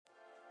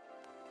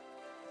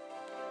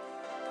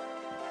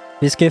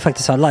Vi ska ju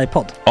faktiskt ha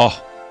livepodd. Ja,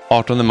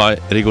 18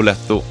 maj,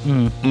 Rigoletto.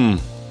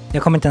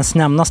 Jag kommer inte ens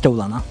nämna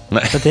stolarna.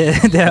 Nej. För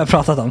det har jag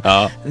pratat om.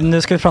 Ja.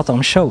 Nu ska vi prata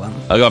om showen.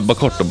 Ja, bara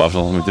kort då, bara för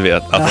de som inte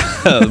vet.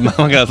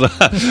 Man kan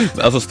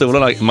alltså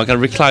stolarna, man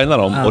kan reclina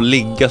dem och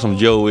ligga som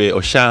Joey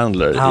och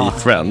Chandler i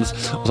Friends.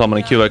 Och så har man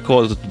en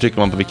QR-kod och så trycker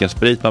man på vilken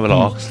sprit man vill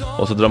ha.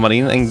 Och så drar man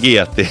in en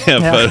GT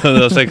för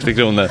 160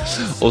 kronor.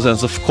 Och sen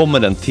så kommer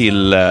den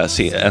till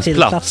ens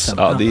plats.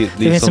 Ja, det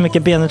finns så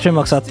mycket benutrymme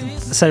också att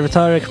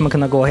servitörer kommer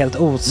kunna gå helt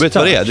ostört. Vet du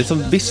vad det är? Det är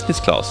som business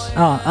class.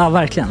 Ja,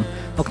 verkligen.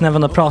 Och när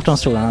man då pratar om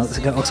stolarna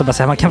så kan jag också bara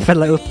säga att man kan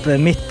fälla upp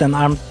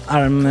mitten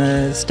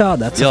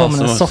armstödet så får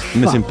man en soffa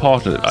med sin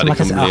partner. Ja, det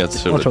kommer bli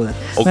helt otroligt.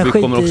 Och men vi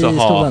kommer också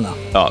stolarna.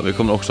 vi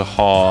kommer också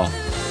ha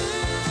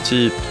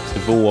typ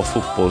 2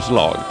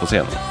 fotbollslag på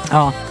scenen.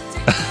 Ja.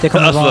 Det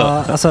kommer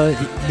vara, alltså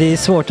det är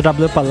svårt att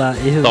rabbla upp alla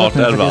i huvudet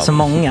nu för det är så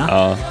många.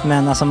 Ja.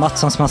 Men alltså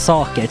Mattssons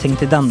massaker, tänk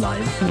till den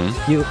live.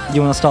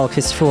 Jonas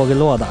Dahlqvists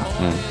frågelåda.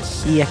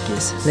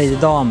 Ekis, Lady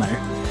Damer.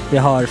 Vi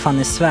har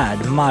Fanny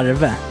Svärd,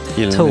 Marve,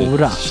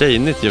 Tora.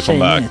 Tjejnytt gör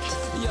comeback.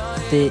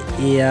 Det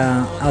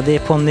är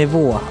på en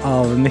nivå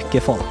av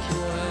mycket folk.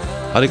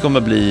 Ja, det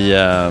kommer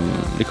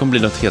bli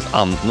något helt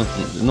annat.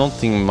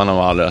 Någonting man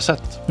har aldrig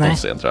sett på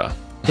scen, tror jag.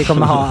 Det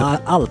kommer ha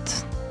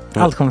allt.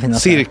 Allt kommer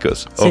finnas.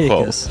 Cirkus.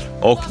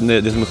 Och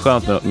det som är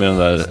skönt med de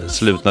där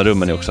slutna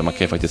rummen är också att man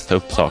kan ju faktiskt ta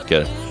upp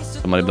saker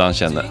som man ibland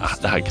känner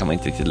det här kan man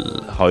inte riktigt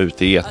ha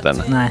ute i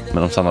etern. Nej.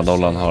 Men om Sanna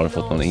Dollan har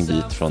fått någon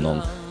invit från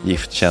någon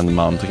giftkänd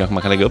man så kanske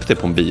man kan lägga upp det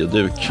på en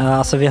bioduk. Ja,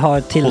 alltså vi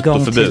har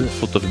tillgång till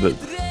fotoförbud.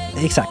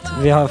 Exakt,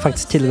 vi har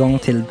faktiskt tillgång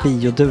till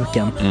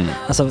bioduken.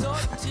 Alltså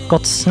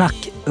gott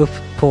snack upp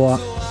på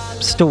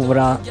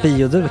stora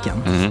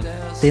bioduken.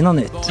 Det är något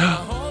nytt.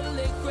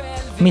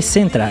 Missa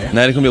inte det här.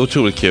 Nej, det kommer bli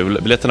otroligt kul.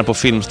 Biljetterna på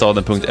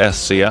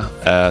filmstaden.se.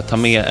 Ta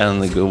med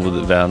en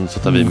god vän så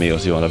tar vi med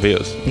oss Johan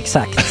Rabaeus.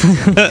 Exakt.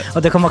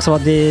 Och det kommer också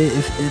vara det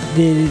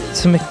är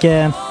så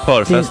mycket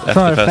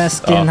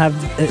förfest i den här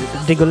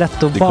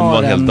Rigoletto-baren. Det kommer vara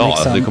en hel dag.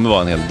 Liksom. Det kommer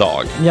vara en hel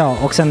dag. Ja,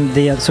 och sen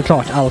det är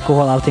såklart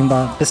alkohol, allting.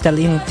 Bara beställ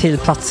in till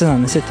platserna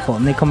ni sitter på.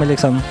 Ni kommer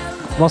liksom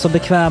vara så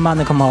bekväma,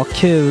 ni kommer ha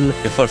kul.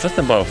 Är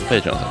förfesten bara för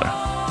Patreon eller?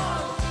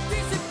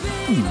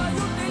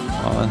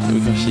 Ja,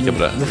 vi kan kika på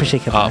det. Vi får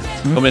kika på det.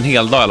 Det kommer en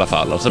hel dag i alla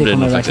fall. Och så blir det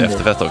någon slags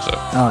efterfest också.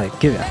 Ja,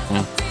 gud ja.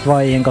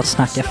 Vad är en gott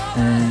snack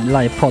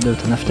livepodd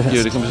utan efterfest?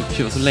 Gud, det kommer bli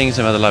kul. Så länge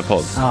sedan vi hade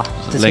livepodd. Ja,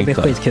 det ska bli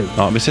skitkul.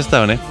 Ja, vi ses där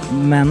hörni.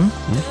 Men,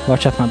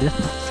 vart köper man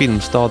biljetterna?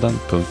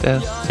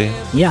 Filmstaden.se.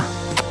 Ja,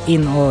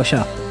 in och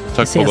köp.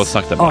 Tack på gott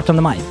snack där.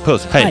 18 maj.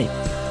 Puss, hej.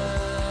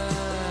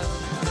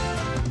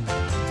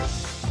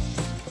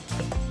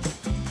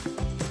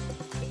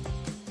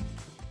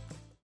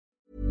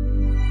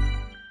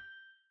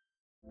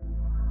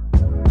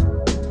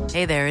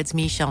 Hey there, it's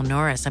Michelle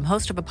Norris. I'm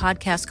host of a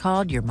podcast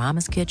called Your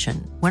Mama's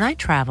Kitchen. When I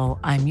travel,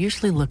 I'm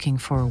usually looking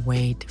for a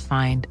way to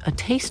find a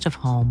taste of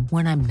home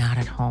when I'm not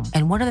at home.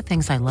 And one of the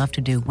things I love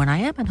to do when I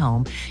am at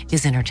home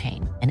is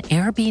entertain. And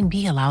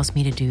Airbnb allows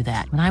me to do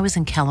that. When I was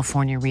in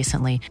California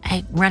recently,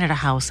 I rented a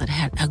house that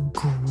had a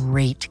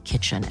great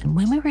kitchen. And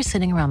when we were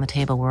sitting around the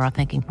table, we were all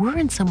thinking, we're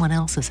in someone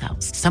else's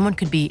house. Someone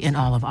could be in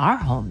all of our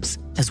homes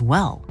as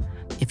well.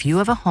 If you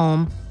have a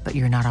home, but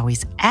you're not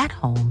always at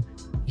home,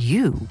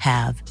 you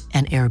have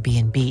an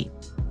Airbnb.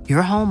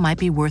 Your home might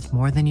be worth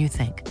more than you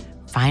think.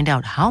 Find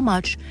out how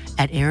much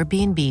at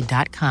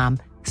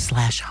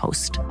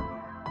airbnb.com/host.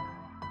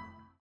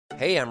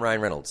 Hey, I'm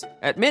Ryan Reynolds.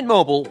 At Mint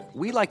Mobile,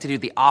 we like to do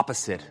the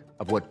opposite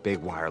of what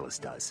Big Wireless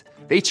does.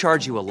 They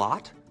charge you a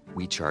lot,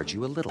 we charge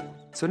you a little.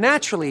 So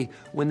naturally,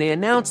 when they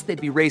announced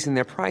they'd be raising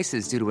their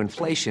prices due to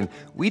inflation,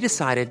 we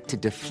decided to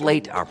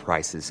deflate our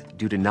prices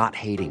due to not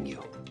hating you.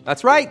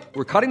 That's right.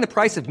 We're cutting the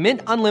price of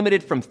Mint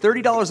Unlimited from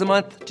 $30 a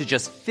month to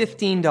just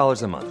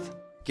 $15 a month.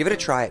 Give it a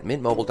try at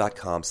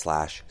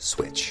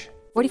mintmobile.com/switch.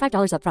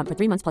 $45 up front for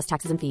 3 months plus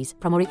taxes and fees.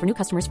 Promo rate for new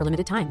customers for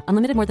limited time.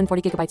 Unlimited more than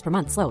 40 gigabytes per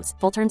month. Slows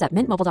full terms at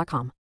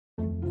mintmobile.com.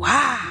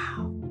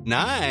 Wow.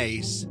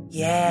 Nice.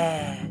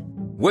 Yeah.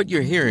 What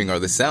you're hearing are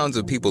the sounds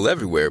of people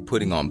everywhere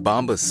putting on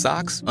Bombas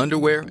socks,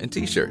 underwear, and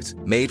T-shirts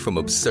made from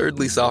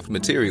absurdly soft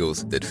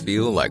materials that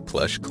feel like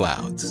plush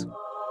clouds.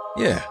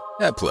 Yeah,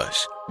 that plush.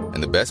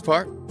 And the best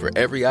part? For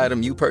every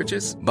item you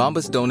purchase,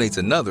 Bombas donates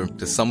another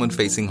to someone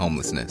facing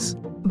homelessness.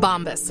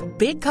 Bombas.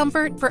 Big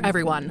comfort for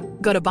everyone.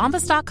 Go to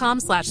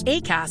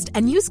bombas.com/ACAST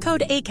and use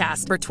code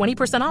ACAST for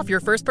 20% off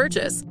your first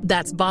purchase.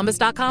 That's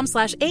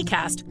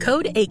bombas.com/ACAST.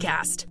 Code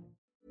ACAST.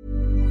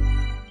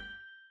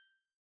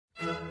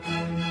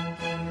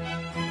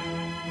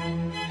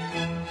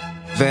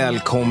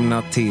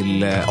 Välkomna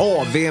till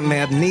AV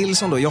med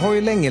Nilsson då. Jag har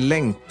ju länge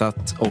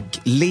längtat och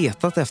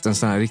letat efter en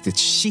sån här riktigt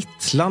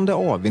kittlande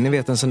AV. Ni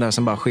vet, en sån där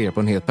som bara sker på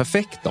en helt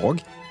perfekt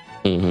dag.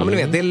 Ja, men du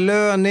vet, det är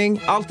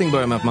löning. Allting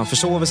börjar med att man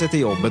försover sig till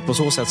jobbet. På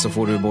så sätt så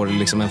får du både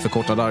liksom en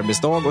förkortad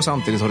arbetsdag och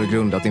samtidigt har du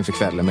grundat inför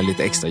kvällen med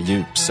lite extra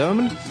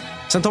djupsömn.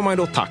 Sen tar man ju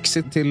då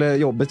taxi till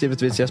jobbet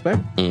givetvis, Jesper.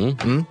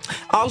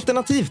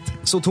 Alternativt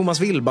så Thomas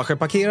Wilbacher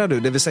parkerar du,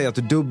 det vill säga att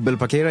du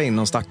dubbelparkerar in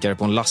någon stackare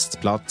på en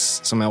lastplats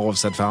som är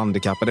avsedd för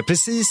handikappade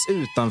precis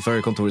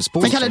utanför kontorets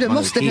port. Men Kalle, du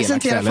måste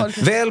presentera folk.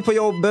 Väl på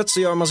jobbet så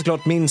gör man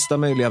såklart minsta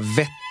möjliga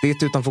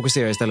vettigt utan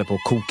fokuserar istället på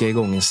att koka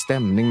igång en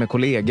stämning med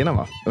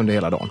kollegorna under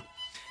hela dagen.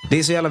 Det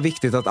är så jävla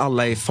viktigt att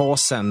alla är i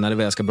fasen när det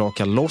väl ska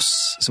braka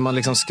loss. Så man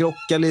liksom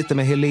skrockar lite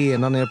med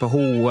Helena nere på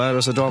HR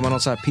och så drar man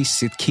något så här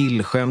pissigt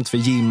killskämt för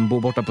Jimbo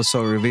borta på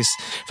service.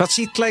 För att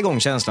kittla igång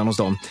känslan hos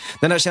dem.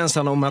 Den där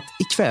känslan om att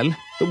ikväll,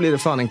 då blir det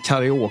fan en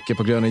karaoke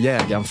på Gröna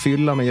Jägaren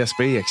fylla med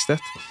Jesper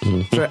Ekstedt.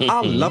 För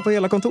alla på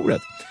hela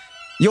kontoret.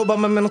 Jobbar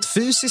man med något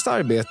fysiskt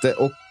arbete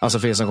och, alltså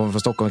för er som kommer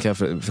från Stockholm kan jag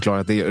förklara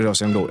att det rör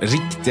sig om då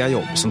riktiga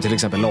jobb som till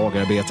exempel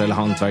lagerarbete eller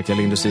hantverk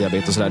eller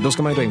industriarbete och sådär. Då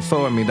ska man ju dra in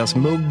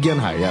förmiddagsmuggen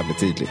här jävligt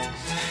tidigt.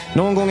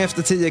 Någon gång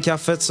efter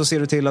 10-kaffet så ser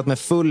du till att med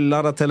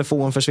fulladdad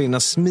telefon försvinna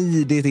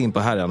smidigt in på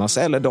herrarnas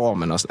eller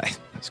damernas. Nej,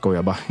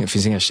 skojar bara. Det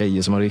finns inga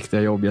tjejer som har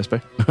riktiga jobb,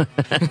 Jesper.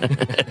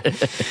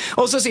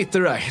 Och så sitter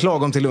du där,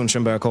 lagom till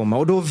lunchen börjar komma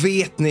och då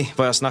vet ni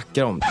vad jag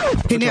snackar om.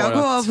 Hinner jag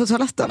gå på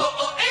toaletten?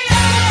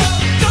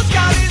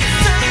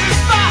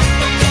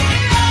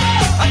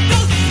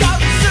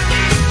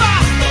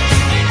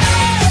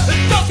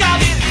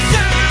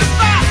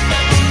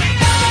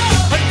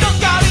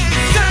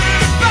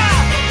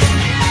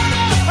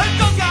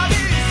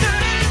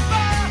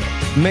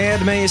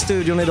 Med mig i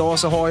studion idag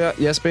så har jag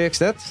Jesper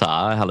Ekstedt.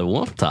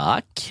 Hallå,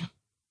 tack.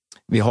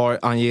 Vi har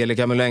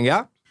Angelica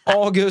Mulenga.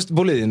 August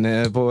Bolin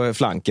på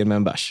flanken med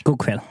en bärs. God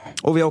kväll.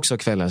 Och vi har också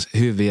kvällens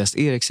huvudgäst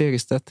Erik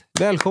Segerstedt.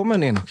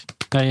 Välkommen in.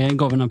 Jag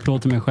gav en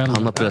applåd till mig själv.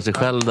 Han applåderar sig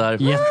själv där.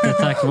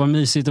 Jättetack, vad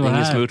mysigt att vara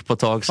här. Ingen smurt på ett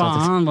tag.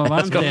 Fan, vad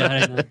varmt det är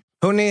här inne.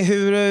 Hörrni,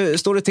 hur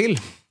står det till?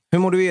 Hur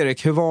mår du,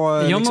 Erik? Hur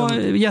var, jag mår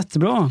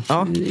jättebra.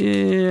 Ja.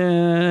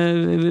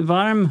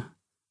 Varm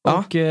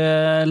och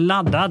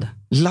laddad.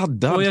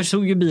 Laddad? Och jag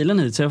såg ju bilen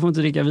hit så jag får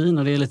inte dricka vin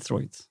och det är lite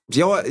tråkigt.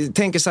 Jag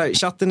tänker så här,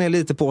 chatten är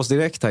lite på oss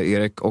direkt här,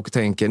 Erik, och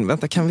tänker,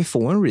 vänta, kan vi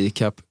få en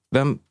recap?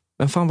 Vem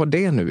fan var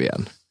det nu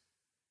igen?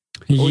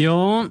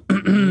 Ja...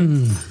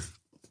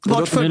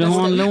 Vill du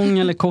ha en lång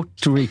eller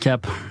kort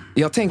recap?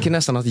 Jag tänker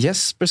nästan att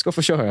Jesper ska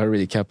få köra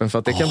recapen för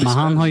att det kan bli men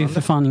han har ju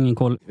för fan ingen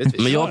koll.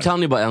 Men jag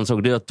kan ju bara en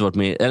sak, det är att du varit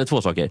med, eller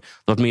två saker. Du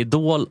har varit med i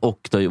Idol och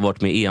du har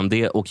varit med i EMD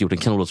och gjort en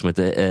kanonlåt som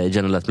heter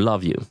Jenna Let Me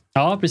Love You.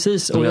 Ja,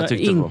 precis. Och jag har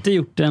inte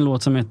gjort en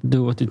låt som heter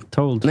Do What You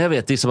Told. Nej, jag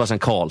vet, det är Sebastian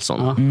Karlsson.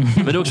 Ja.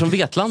 Men du är också från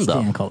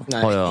Vetlanda.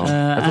 Har jag.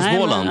 Från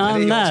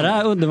Småland.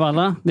 Nära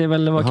Uddevalla. Det är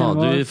väl vad kan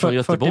vara. Du är från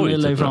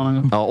Göteborg. Typ,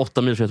 ja,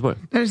 8 mil från Göteborg.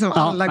 Det är som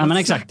alla men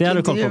exakt, det är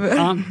du koll på.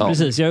 Ja,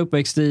 precis. Jag är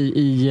uppväxt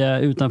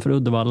utanför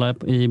Uddevalla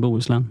i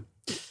Bohuslän.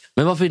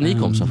 Men varför är ni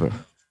kompisar för?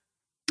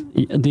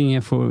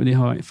 Det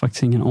har jag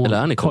faktiskt ingen aning. Eller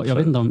är ni kompisar? Jag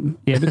vet inte om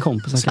är vi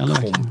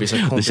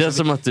kompisar. Det känns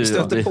som att du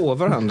stöter på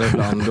varandra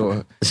ibland.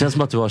 Det känns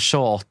som att du har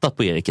tjatat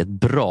på Erik ett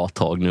bra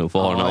tag nu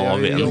för Arna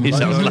AWn.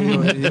 Jag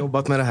har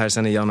jobbat med det här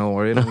sedan i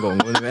januari någon gång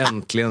och nu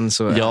äntligen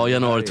så ja,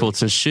 januari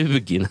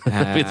 2020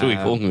 när vi drog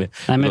igång med.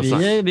 Nej, men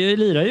vi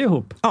lirar ju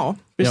ihop. Ja,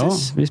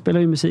 precis. Ja, vi spelar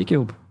ju musik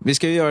ihop. Vi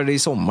ska ju göra det i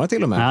sommar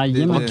till och med.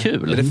 Ja, vad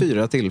kul. Är det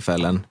 4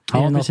 tillfällen? Ja,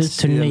 är det något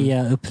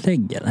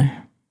turnéupplägg eller?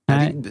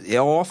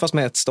 Ja, fast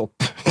med ett stopp.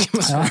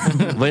 Ja.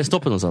 Vad är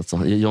stoppet någonstans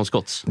då? John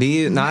Scotts? Det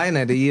är ju,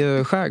 nej, det är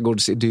ju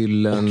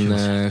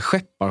skärgårdsidyllen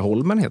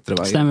Skepparholmen heter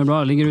det, va? Stämmer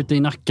bra, ligger ute i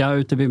Nacka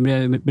ute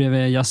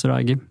bredvid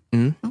Yasuragi.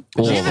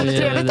 Det är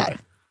väldigt trevligt där.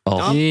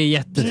 Ja. Det är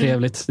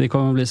jättetrevligt. Det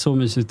kommer att bli så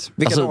mysigt.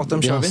 Vilka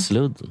datum kör vi?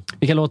 Sludden.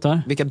 Vilka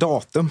låtar? Vilka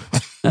datum?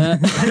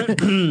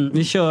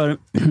 Vi kör,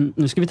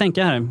 nu ska vi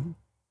tänka här.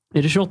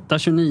 Är det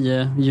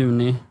 28-29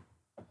 juni?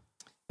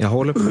 Jag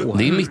håller på.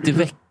 Det är mitt i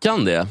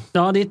veckan det.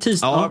 Ja, det är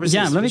tisdag. Ja,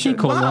 jävlar vilken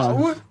koll du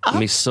har.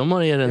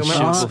 Midsommar är den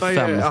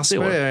 25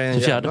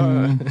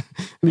 år.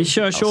 Vi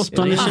kör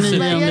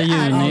 28-29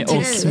 juni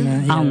och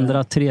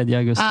 2-3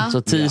 augusti.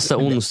 Så tisdag,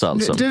 onsdag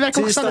alltså. Du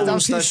verkar också tisdag,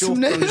 onsdag,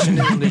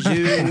 28-29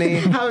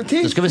 juni.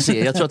 Då ska vi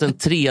se, jag tror att den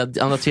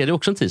andra tredje är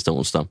också en tisdag,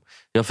 onsdag.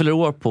 Jag fyller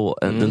år på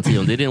den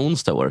 10:e, det är en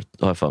onsdag år,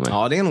 har jag för mig.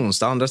 Ja, det är en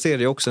onsdag. Andra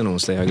tredje är också en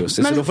onsdag i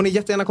augusti. Så då får ni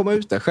jättegärna komma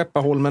ut där.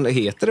 Skepparholmen,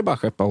 heter det bara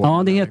Skepparholmen?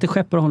 Ja, det heter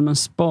Skepparholmen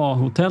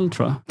Spa-hotell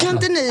tror jag. Kan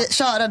inte ni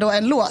köra då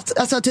en låt?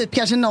 Alltså typ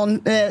kanske någon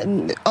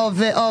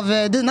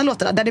av dina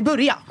låtar där det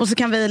börjar. Och så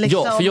kan vi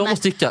liksom... Ja, för jag måste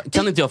sticka.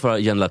 Kan inte jag få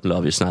Jenna Let Me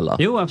Love You, snälla?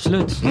 Jo,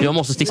 absolut. Jag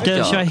måste sticka. Ska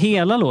jag köra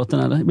hela låten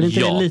eller? Blir inte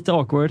det lite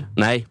awkward?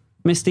 Nej.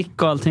 Med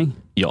stick och allting?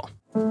 Ja.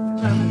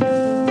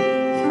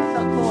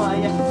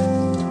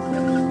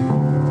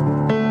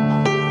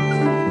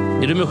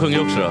 Är du med och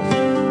sjunger också då?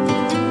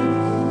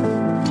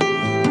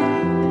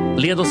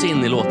 Led oss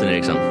in i låten,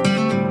 Eriksson.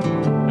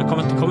 Jag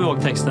kommer inte komma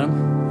ihåg texten.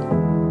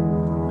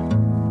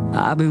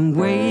 I've been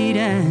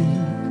waiting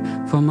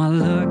for my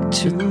luck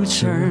to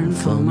turn,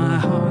 for my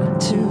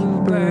heart to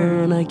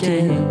burn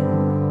again.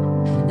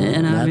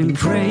 And I've been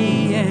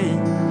praying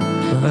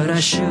But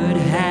I should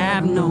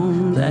have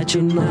known that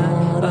you're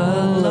not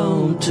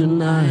alone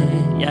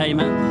tonight.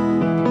 Jajamän.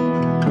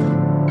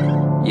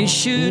 You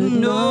should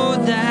know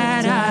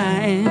that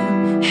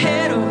I'm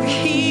head over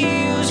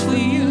heels for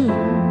you.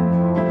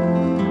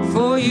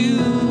 For you.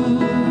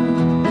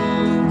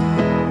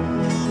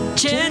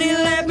 Jenny,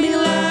 let me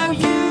love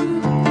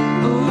you.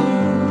 Oh,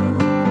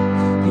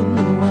 you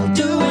know I'll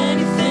do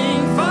anything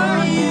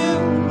for you.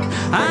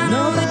 I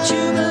know that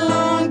you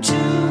belong to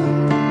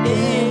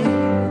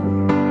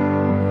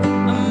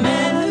a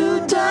man who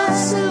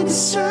doesn't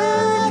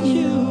deserve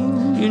you.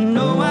 You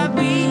know I'll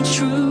be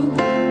true.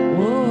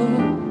 Whoa.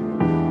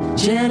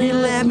 Jenny,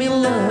 let me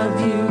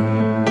love you.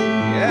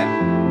 Yeah.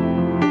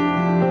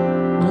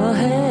 Go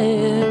ahead.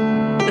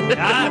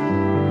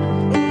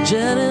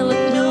 Jenny,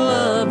 let me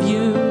love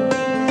you.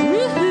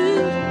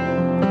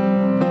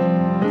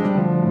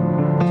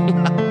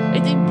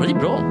 Det är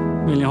bra.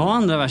 Vill ni ha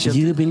andra verset?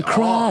 You've been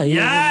crying.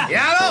 Ja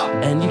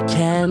då! And you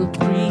can't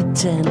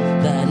pretend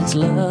that it's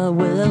love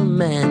will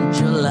mend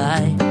your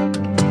life.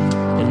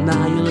 And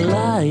now you're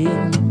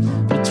lying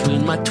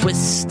between my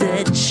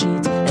twisted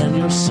sheets, and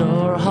your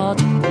sore heart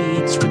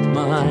beats with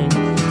mine.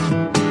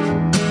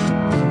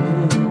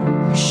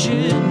 You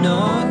should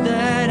know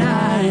that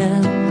I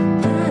am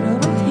head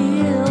over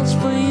heels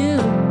for you.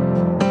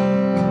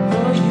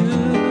 for you.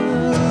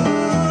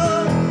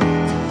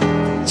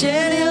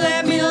 Jenny,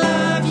 let me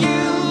love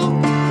you.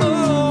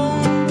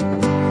 Oh,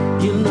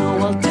 You know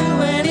I'll do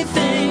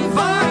anything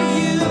for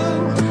you.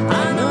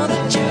 I know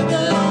that you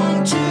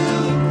belong to,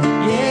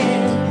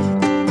 yeah,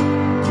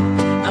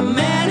 a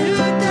man who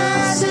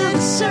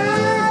doesn't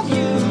serve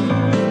you.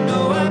 You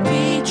know I'll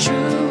be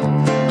true.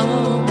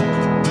 Oh,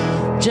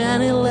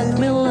 Jenny, let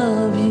me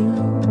love you.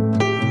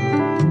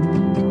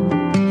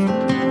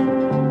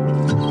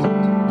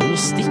 Du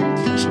sticker.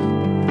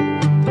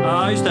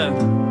 ja, just det.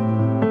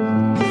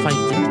 Fan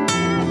inte.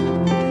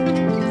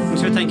 Nu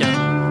ska vi tänka.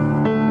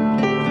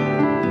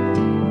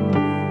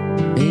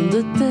 In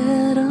the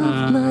dead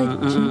of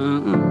night.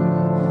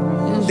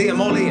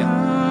 D-moll E.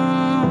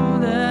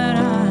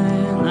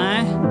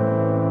 Nej.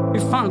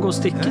 Hur fan går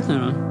sticket nu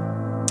då?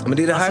 Men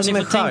det är det här Alltså, som ni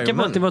är får tänka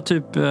på att det charmen. var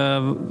typ...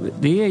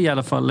 Det är i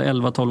alla fall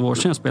 11-12 år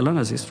sedan jag spelade den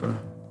här sist, tror jag.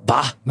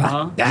 Va?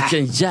 Ja.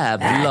 Vilken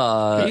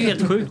jävla... Det är ju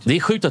helt sjukt. Det är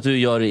sjukt att du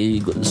gör det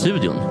i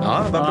studion.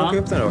 Ja, bara plocka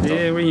upp den då.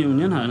 Det är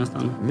reunion här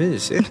nästan.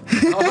 Mysigt.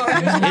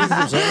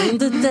 In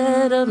the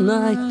dead of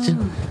night.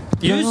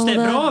 Just det,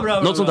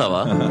 bra. Något sånt där,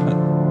 va?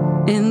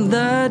 In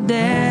the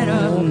dead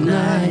of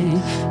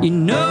night,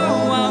 you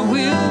know I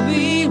will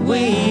be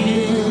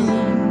waiting.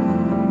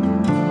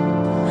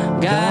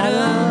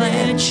 Gotta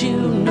let you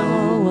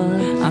know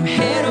I'm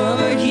head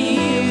over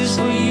heels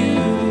for you.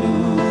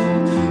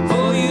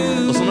 For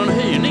you. Och så någon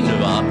höjning nu,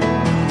 va?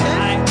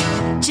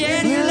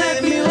 Jenny,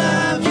 let me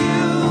love you.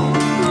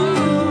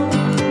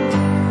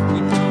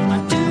 You know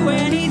I'd do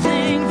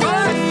anything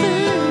for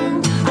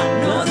you.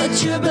 I know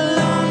that you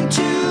belong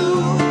to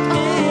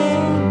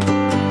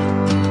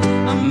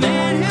a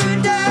man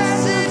who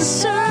doesn't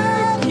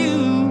serve you.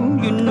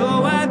 You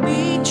know I'd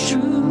be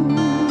true.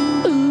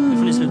 Nu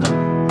får ni sluta.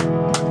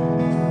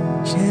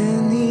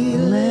 Jenny,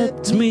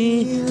 Let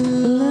me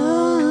love.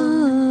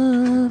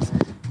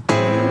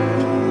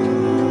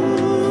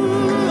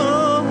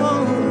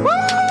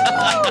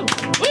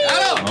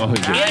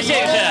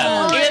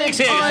 Erik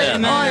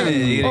Segersen!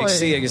 Erik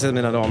Segersen,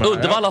 mina damer.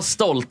 Uddevallas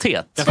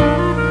stolthet.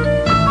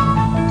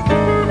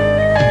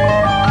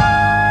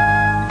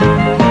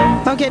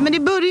 Okej, men det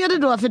började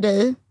då för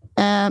dig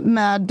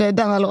med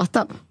denna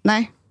låten?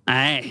 Nej.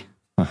 Nej.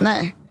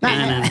 Nej.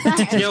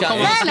 Ska jag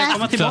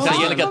komma tillbaka? Ska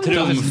Angelica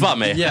trumfa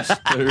mig?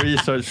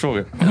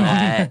 Researchfråga.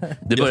 Nej,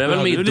 det börjar väl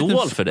med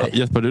Idol för dig?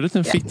 Jesper, du är en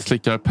liten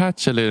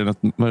fittslickar-patch eller är det något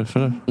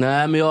varför?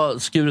 Nej, men jag har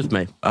skurit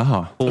mig.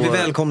 Aha. Vi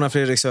välkomnar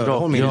Fredrik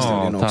Söderholm in i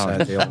studion också.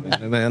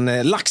 Här.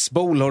 Men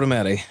laxbowl har du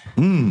med dig.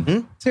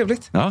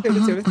 Trevligt. Ja.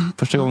 Trevligt.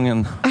 Första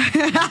gången.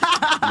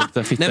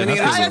 Nej, men Erik,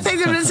 Jag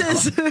tänkte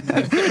precis.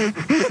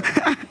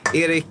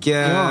 Erik,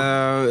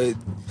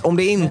 om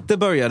det inte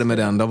började med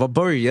den då, vad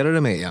började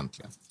det med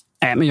egentligen?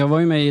 Nej, men jag var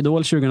ju med i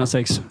Idol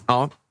 2006.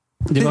 Ja.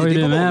 Det var ju Tidigt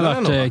du på med bollen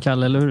ändå, va? vart,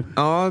 Kalle, eller hur?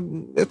 Ja,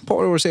 ett par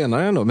år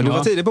senare ändå. Men du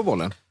var tidig på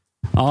bollen.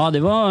 Ja, det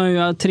var ju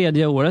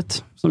 3:e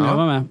året som jag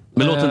var med.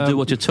 Men låt inte do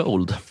what you're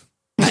told.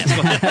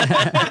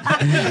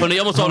 Hörrni,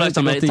 jag måste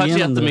avlägsna mig. Tack så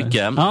jättemycket.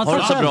 Ja, ha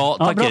det så bra.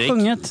 Ja, Tack, bra Erik.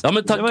 sjunget. Ja,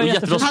 men tack. Det var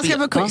Jättebra Han ska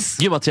få quiz.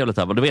 Gud vad trevligt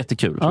det här var. Det var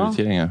jättekul. Ja.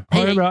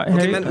 Ha det bra.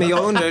 Okej, men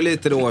jag undrar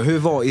lite då, hur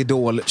var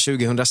Idol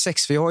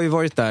 2006? För jag har ju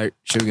varit där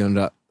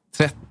 2013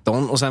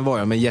 och sen var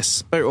jag med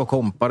Jesper och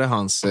kompade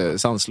hans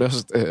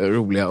sanslöst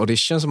roliga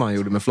audition som han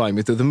gjorde med Fly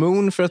Me to the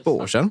Moon för ett par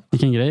år sedan.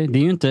 Vilken grej. Det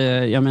är ju inte,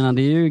 jag menar,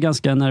 det är ju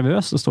ganska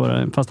nervöst att stå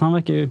där. Fast han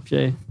verkar ju för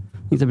sig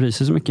inte bry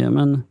sig så mycket.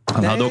 Men...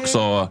 Han hade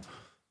också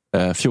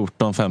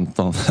 14,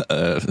 15,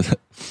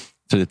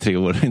 33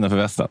 år innanför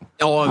västen.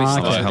 Ja, visst.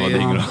 Okay. Han var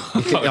yngre.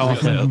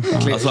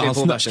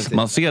 Alltså,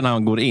 man ser när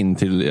han går in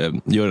till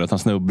juryn att han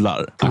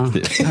snubblar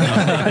aktivt.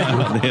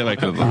 Det är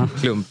verkligen så.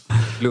 Klump.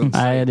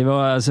 Nej, det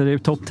var alltså, det är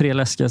topp 3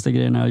 läskigaste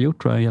grejerna jag har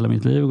gjort, tror jag, i hela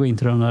mitt liv. Att gå in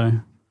till de där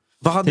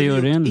Vad hade du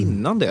gjort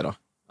innan det då?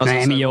 Alltså,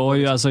 nej, men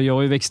jag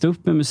har ju växt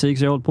upp med musik,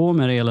 så jag har hållit på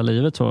med det hela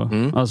livet.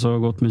 Så. Alltså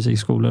gått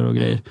musikskolor och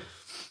grejer.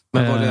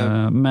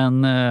 Men,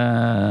 men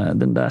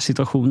den där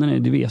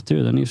situationen, du vet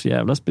ju, den är så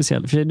jävla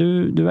speciell. För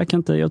du verkar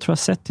inte, jag tror jag har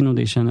sett din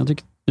audition, jag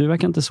tycker du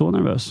verkar inte så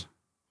nervös.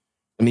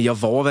 Men jag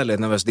var väldigt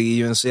nervös. Det är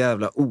ju en så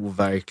jävla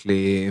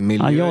overklig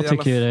miljö. Ja, jag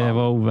tycker det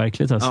var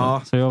overkligt alltså.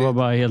 Ja, så jag var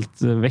bara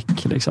helt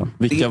väck liksom.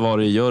 Vilka var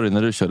det i juryn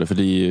när du körde? För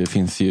det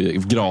finns ju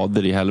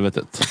grader i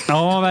helvetet.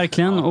 Ja,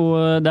 verkligen.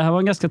 Och det här var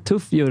en ganska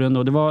tuff jury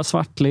ändå. Det var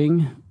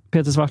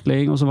Peter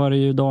Svartling, och så var det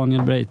ju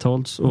Daniel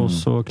Breitholtz och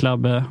så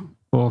Klabbe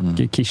och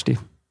Kirsti.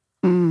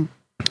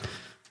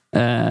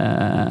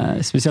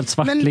 Speciellt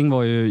Svartling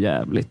var ju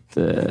jävligt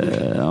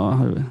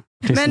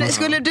men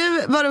skulle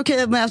du vara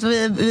okej med att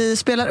vi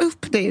spelar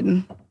upp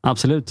din?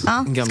 Absolut.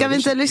 Ja. Ska vi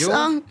inte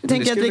lyssna? Jag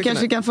tänker att vi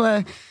kanske kan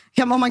få...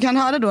 Om man kan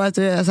höra då att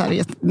du är så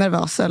här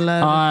nervös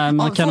eller...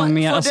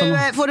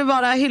 Får du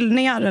bara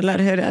hyllningar eller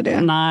hur är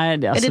det? Nej,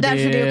 det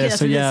är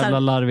så jävla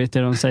larvigt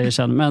det de säger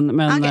sen.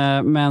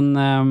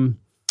 Men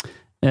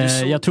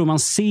jag tror man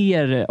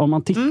ser, om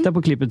man tittar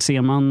på klippet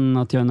ser man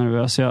att jag är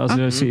nervös.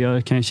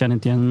 Jag kan ju känna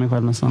inte igen mig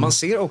själv nästan. Man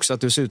ser också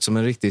att du ser ut som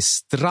en riktig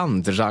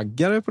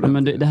strandraggare på det.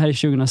 Men det här är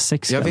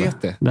 2006. Jag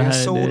vet det.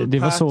 Det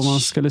var så man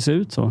skulle se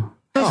ut så.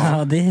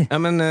 Ja, det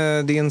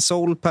är en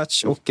soul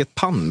patch och ett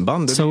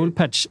pannband. Soul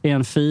patch är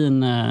en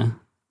fin...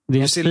 Det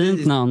är ett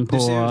fint namn på...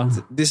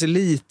 Det ser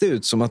lite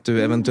ut som att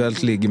du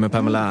eventuellt ligger med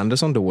Pamela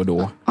Anderson då och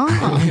då.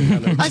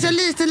 Alltså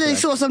lite lik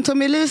så som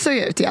Tommy Lee såg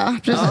ut, ja.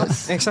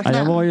 Precis. Ja, exakt.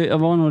 Ja, jag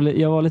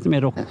var lite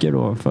mer rocker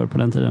då på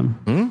den tiden.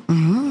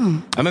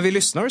 Ja, men vi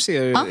lyssnar och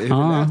ser hur det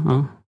lät.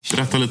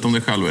 Berätta lite om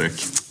dig själv,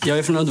 Erik. Jag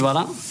är från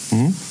Uddevalla.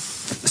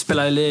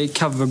 Spelar i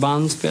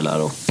coverband,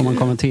 spelar och... Om man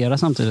kommenterar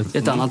samtidigt.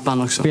 Ett annat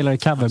band också. Spelar i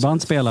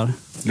coverband, spelar.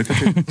 Lycka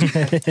till.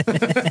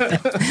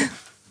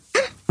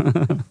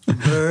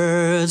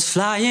 Birds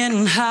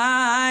flying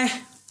high,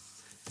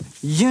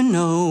 you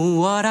know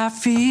what I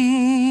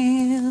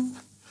feel.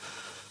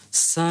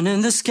 Sun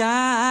in the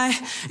sky,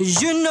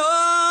 you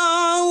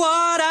know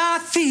what I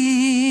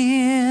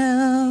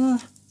feel.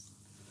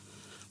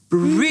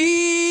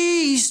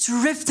 Breeze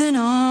drifting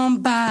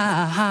on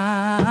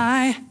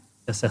by.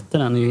 Jag sätter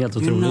den, är ju helt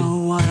otrolig.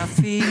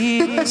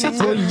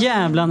 Så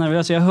jävla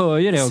nervös, jag hör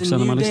ju det också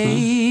när man lyssnar.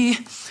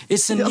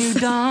 It's a new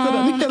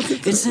dawn,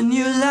 it's a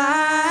new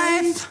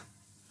life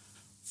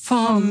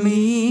for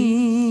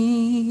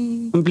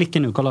me.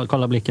 Blicken nu,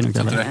 kolla blicken nu,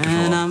 Kalle.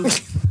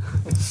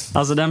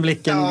 Alltså den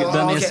blicken,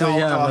 den är så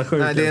jävla sjuk.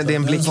 Nej, det är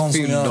en blick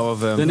fylld av...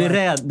 Det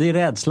är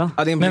rädsla.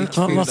 Ja, det är en men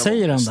vad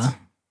säger den då?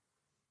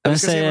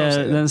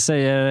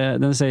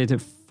 Den säger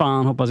typ,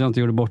 fan, hoppas jag inte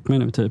gjorde bort mig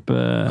nu typ.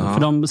 För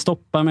de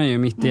stoppar mig ju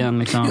mitt igen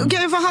liksom. Kan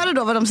vi få höra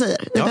då vad de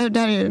säger? Ja, det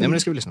här är ju... men det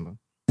ska vi lyssna på.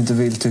 Inte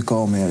vill tycka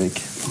om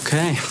Erik.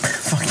 Okej.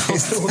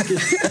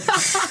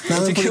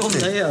 Jag tycker om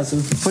dig alltså.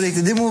 På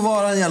riktigt, det må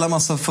vara en jävla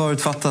massa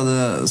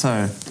förutfattade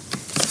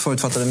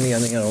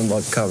meningar om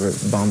vad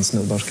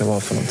coverbandsnubbar ska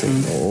vara för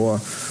någonting.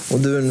 Och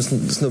du är en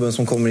snubben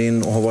som kommer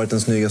in och har varit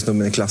den snygga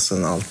snubben i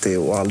klassen alltid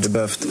och aldrig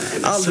behövt.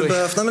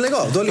 Nej, men lägg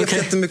av. Du har levt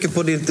jättemycket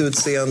på ditt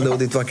utseende och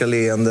ditt vackra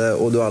leende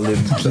och du har aldrig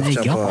behövt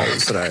kämpa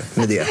sådär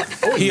med det.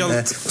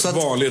 Helt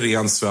vanlig,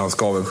 ren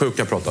svensk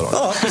avundsjuka pratar om.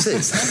 Ja,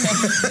 precis.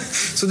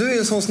 Så du är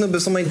en sån snubbe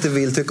som man inte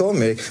vill tycka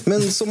om, Erik.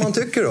 Men som man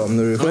tycker om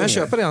när du sjunger. Jag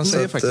köper det han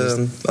säger faktiskt.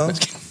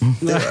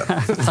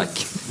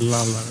 Tack.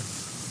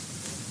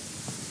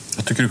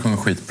 Jag tycker du sjunger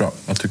skitbra.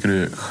 Jag tycker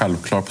du är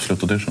självklar på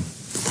slutaudition.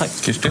 Tack.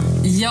 Kirsti?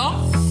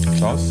 Ja.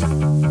 Claes?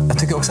 Jag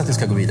tycker också att vi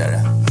ska gå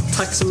vidare.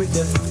 Tack så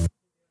mycket.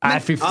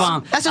 Nej, fy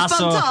fan. Alltså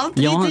spontant,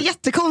 det är inte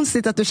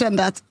jättekonstigt att du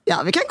kände att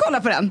vi kan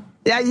kolla på den.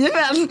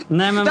 Jajamän.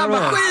 Nej, men den var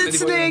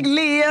skitsnygg,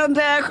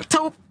 leende,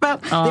 toppen.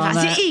 Det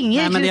fanns ju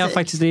inget. Nej, men det är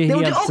faktiskt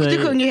helt... Och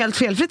du sjunger helt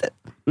felfritt.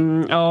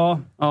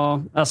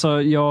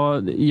 Alltså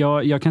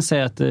jag kan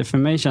säga att för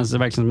mig känns det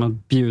verkligen som att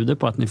man bjuder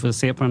på att ni får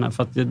se på den här,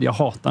 för att jag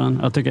hatar den.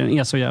 Jag tycker den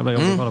är så jävla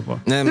jobbig att kolla på.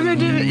 Nej, men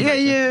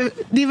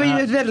du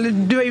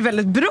var ju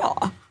väldigt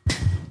bra.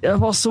 Jag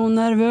var så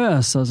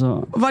nervös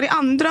alltså. Var det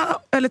andra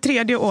eller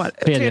tredje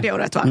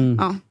året va?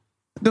 Ja.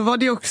 Då var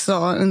det också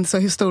en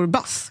så stor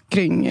bass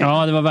kring...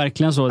 Ja, det var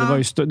verkligen så. Det var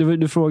ju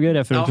du frågade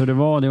det förut hur det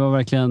var. Det var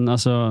verkligen,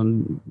 alltså,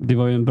 det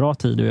var ju en bra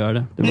tid att göra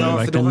det. Det var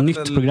verkligen ett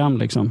nytt program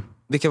liksom.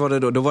 Vilka var det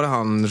då? Då var det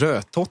han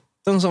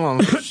Rödtotten som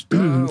var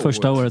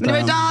första året. Men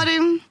det var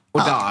Darin. Och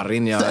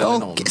Darin,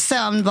 och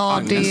sen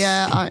var det...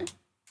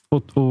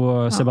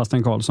 Och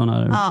Sebastian Karlsson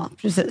här. Ja,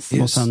 precis.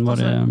 Och sen var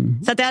det...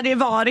 Så att det hade ju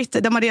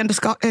varit... De hade ändå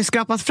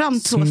skrapat fram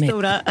två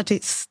stora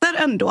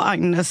artister ändå.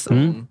 Agnes och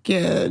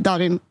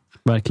Darin.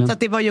 Verkligen. Så att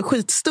det var ju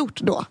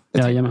skitstort då.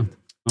 Jajamän.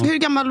 Ja. Hur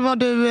gammal var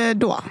du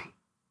då?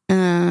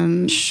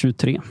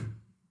 23.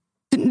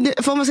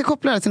 Får man ska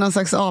koppla det till någon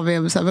slags AV?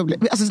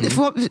 Alltså,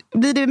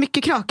 blir det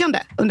mycket krökande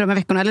under de här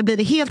veckorna? Eller blir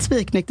det helt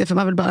spiknyktigt för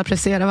man vill bara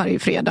prestera varje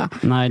fredag?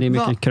 Nej, det är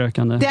mycket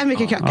krökande. Det är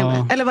mycket krökande.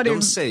 Ja. Eller vad det...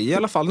 De säger i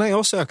alla fall, när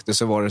jag sökte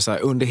så var det så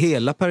här, under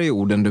hela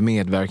perioden du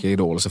medverkar i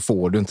Idol så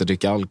får du inte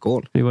dricka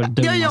alkohol. Det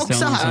har jag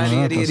också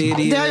hört.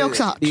 Det har jag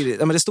också hört.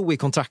 Men det stod i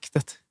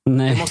kontraktet.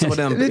 Nej. Det måste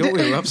vara den.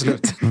 Jo,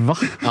 absolut. Va?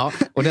 Ja,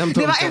 och den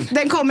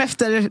den kom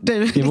efter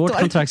du. I vårt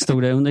kontrakt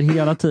stod det, under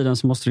hela tiden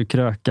så måste du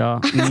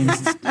kröka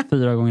minst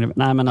 4 gånger.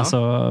 Nej, men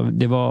alltså,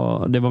 det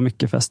var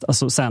mycket fest.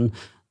 Alltså sen,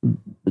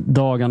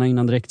 dagarna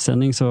innan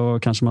direktsändning så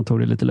kanske man tog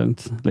det lite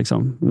lugnt.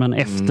 Liksom. Men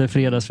efter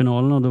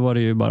fredagsfinalen, och då var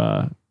det ju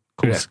bara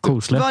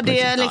kosläpp. Var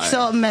det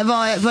liksom,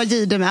 var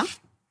Gide med?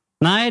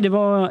 Nej, det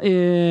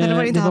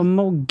var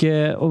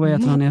Mogge och vad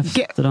heter han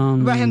efter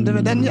han... Vad hände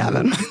med den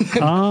jäveln?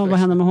 Ja, vad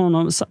hände med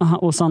honom?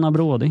 Och Sanna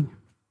Bråding.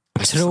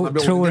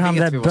 Tror han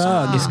blev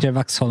bög, skrev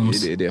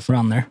Vaxholms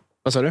runner.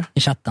 Vad sa du?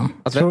 I chatten.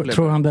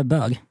 Tror han blev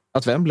bög?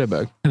 Att vem blev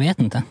bög? Jag vet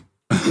inte.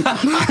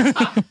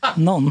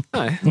 Någon.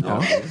 Nej.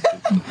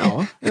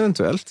 Ja,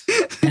 eventuellt.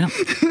 Ja.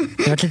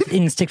 Det var ett litet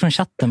instick från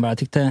chatten bara. Jag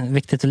tyckte det är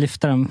viktigt att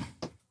lyfta dem.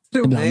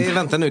 Nej,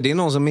 vänta nu. Det är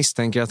någon som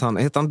misstänker att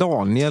heter han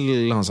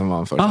Daniel, han som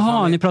var först.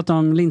 Jaha, ni pratar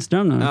om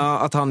Lindström nu? Ja,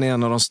 att han är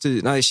en av de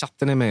Nej,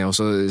 chatten är med och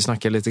så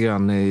snackar lite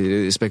grann,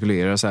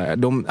 spekulerar så här.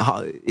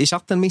 I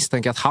chatten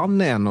misstänker att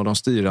han är en av de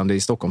styrande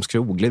i Stockholms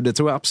krogliv. Det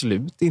tror jag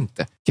absolut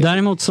inte.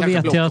 Däremot så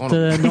vet jag att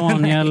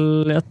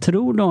Daniel, jag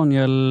tror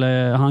Daniel,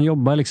 han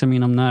jobbar liksom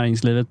inom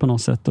näringslivet på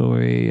något sätt och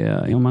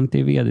om han inte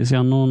är vd så är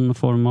han någon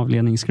form av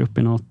ledningsgrupp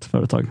i något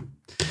företag.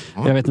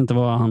 Jag vet inte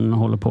vad han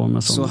håller på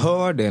med. Så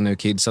hör det nu,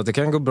 kids, att det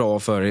kan gå bra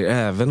för er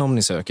även om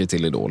ni söker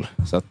till Idol.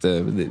 Så att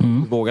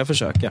våga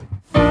försöka.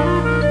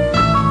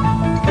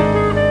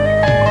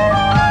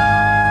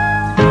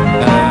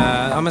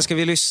 Men ska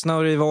vi lyssna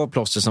och riva av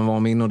plåster som var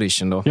min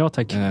audition då? Ja,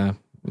 tack.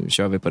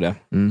 Kör vi på det.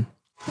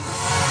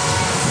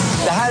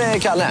 Det här är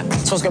Kalle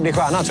som ska bli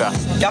stjärna, tror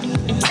jag.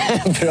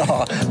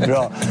 Ja.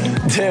 Bra.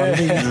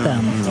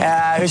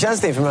 Hur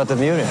känns det inför mötet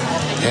med juryn?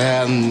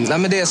 Nej,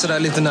 men det är sådär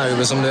lite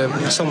nervös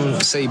som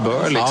sig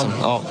bör liksom.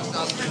 Ja.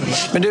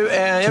 Men du,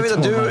 jag vet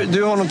att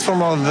du har något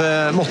form av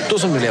motto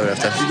som du lever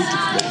efter.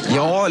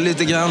 Ja,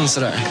 lite grann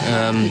sådär.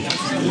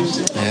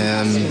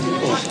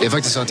 Det är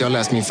faktiskt så att jag har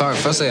läst min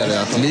farfar säga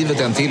det, att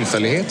livet är en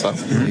tillfällighet, va?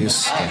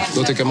 Just det.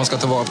 Då tycker jag man ska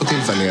ta vara på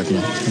tillfälligheterna.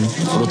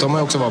 Och då tar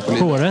man också vara på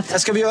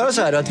livet. Ska vi göra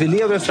så här att vi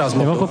lever efter hans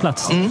motto? Det var på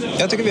plats.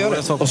 Jag tycker vi gör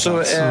det. Och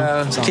så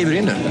kliver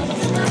in nu.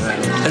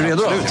 Är du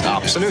redo då?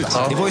 Absolut.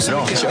 Ja. Det var ju så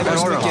mycket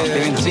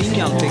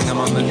kring allting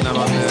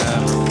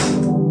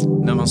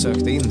när man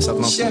sökte in så att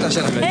man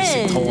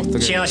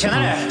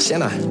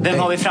Tjena. Vem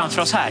har vi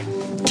framför oss här?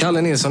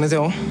 Kalle Nilsson heter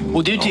jag.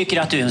 Och du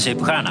tycker att du är en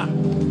superstjärna?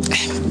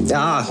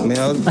 Ja, men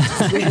jag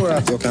tror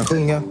att jag kan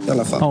sjunga i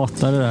alla fall.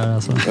 Hatar det där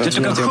alltså. Du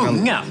kan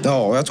sjunga?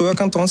 Ja, jag tror jag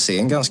kan ta en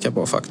scen ganska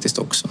bra faktiskt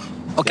också.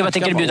 Okej, vad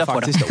tänker du bjuda på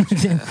då?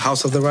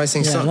 House of the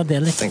Rising Sun,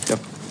 tänkte jag.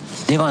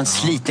 Det var en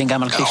sliten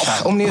gammal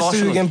klyscha. Om ni är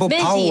sugen på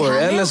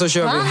power, eller så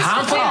kör vi.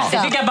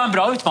 Det tycker jag var en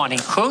bra utmaning.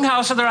 Sjung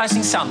House of the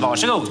Rising Sun,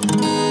 varsågod.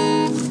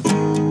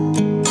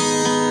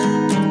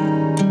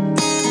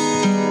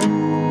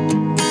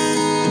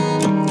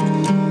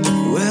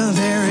 Well,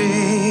 there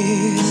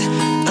is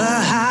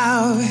a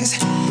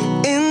house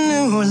in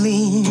New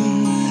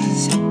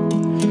Orleans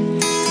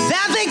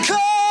that they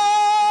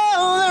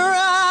call the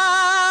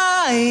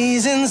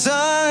Rising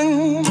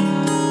Sun.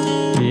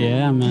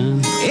 Yeah,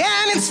 man.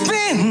 And it's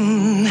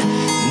been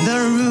the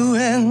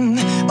ruin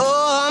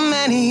of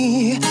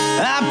many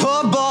a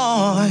poor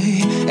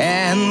boy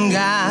and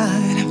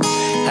God.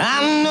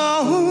 I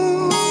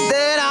know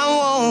that I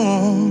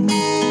won't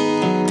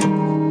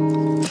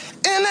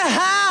in the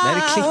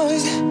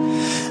house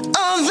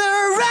of the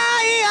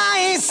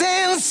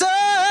rising sun.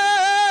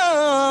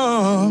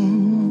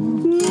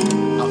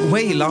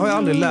 Waila har jag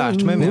aldrig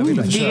lärt mig, men jag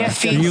ville försöka. Det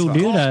finns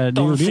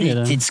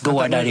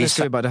fritidsgårdar i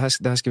Sverige.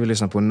 Det här ska vi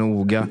lyssna på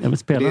noga.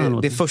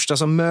 Det första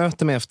som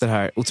möter mig efter det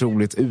här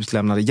otroligt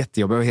utlämnade,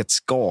 jättejobb. Jag är helt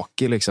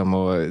skakig liksom,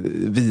 och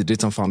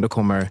vidrigt som fan. Då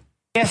kommer...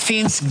 Det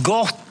finns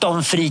gott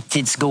om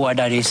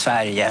fritidsgårdar i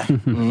Sverige.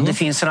 Det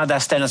finns sådana där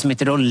ställen som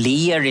heter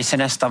O'Learys i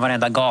nästan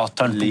varenda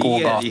gatan på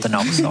gågatorna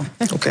också.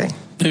 Okay.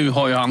 Nu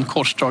har ju han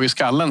korsdrag i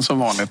skallen som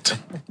vanligt.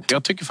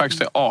 Jag tycker faktiskt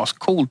det är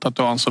ascoolt att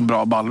du har en så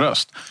bra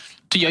ballröst.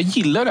 Jag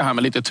gillar det här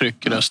med lite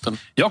tryck i rösten.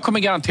 Jag kommer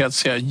garanterat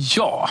säga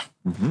ja.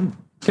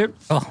 Kul.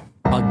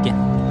 Bagge.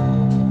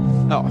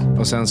 Ja,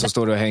 och sen så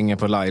står du och hänger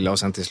på Laila och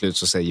sen till slut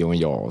så säger hon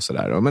ja och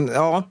sådär. Men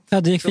ja.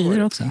 Ja, det gick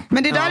vidare också.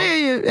 Men det där är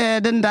ju,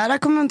 den där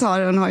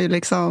kommentaren har ju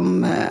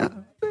liksom...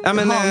 Ja,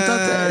 men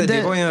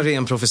det var ju en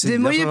ren profetia. Du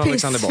mår ju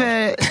piss för...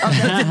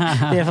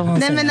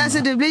 Nej, men alltså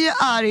du blir ju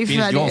arg för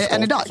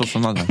än idag.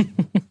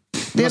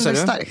 Det är ändå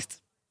starkt.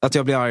 Att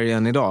jag blir arg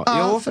än idag?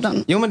 Ja,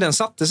 jo, men den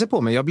satte sig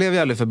på mig. Jag blev ju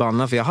aldrig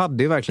förbannad för jag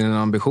hade ju verkligen en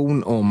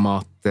ambition om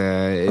att...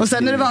 och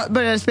sen när du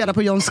började spela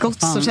på John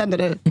Scott så kände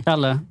du...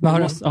 Kalle,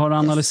 har du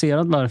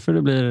analyserat varför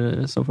du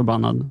blir så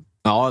förbannad?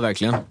 Ja,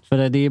 verkligen.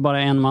 För det är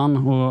bara en man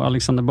och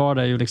Alexander Bard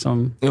är ju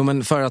liksom... Jo,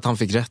 men för att han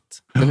fick rätt.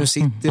 Men nu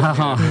sitter jag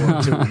på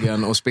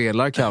krogen och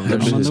spelar cover.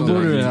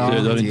 Du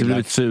hade inte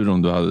blivit sur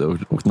om du hade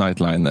åkt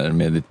Nightliner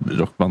med ditt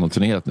rockband och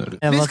turnerat nu.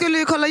 Vi skulle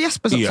ju kolla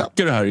Jespers också.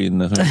 Eker det här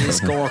inne. Vi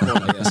ska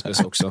kolla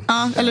Jespers också.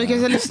 Ja, eller vi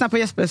kan lyssna på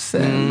Jespers.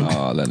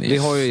 Ja, vi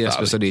har ju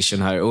Jespers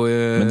audition här. Och,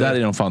 men där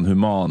är de fan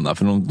humana.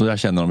 För där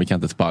känner de vi kan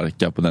inte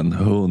sparka på den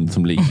hund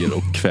som ligger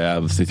och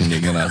kvävs i sin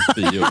egen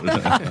spyor.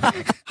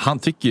 Han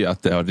tycker ju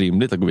att det är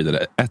rimligt att gå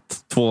vidare.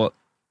 1-2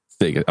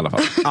 steg i alla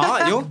fall. Ja,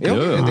 jo.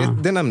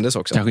 Det nämndes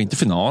också. Kanske inte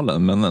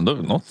finalen, men ändå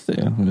något steg.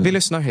 Vi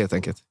lyssnar helt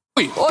enkelt.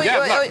 Oj.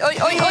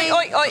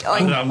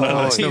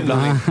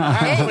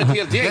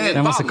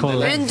 Jag måste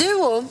kolla. Är det en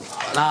duo?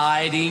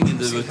 Nej, det är ingen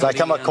duo. Det här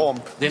kan vara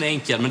komp. Det är en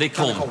enkel, men det är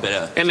komp.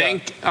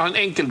 En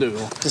enkel duo.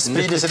 Det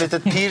sprider sig lite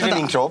pirr i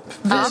din kropp.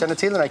 Vi känner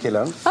till den här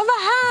killen. Ja, vad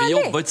härligt.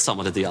 Vi jobbar ju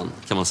tillsammans lite grann,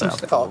 kan man säga.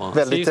 Ja,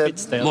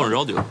 väldigt...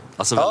 Morgonradio.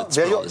 Alltså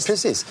väldigt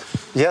precis.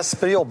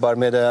 Jesper jobbar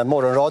med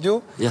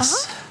morgonradio.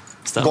 Yes.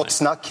 Stämmer. Gott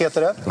snack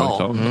heter det.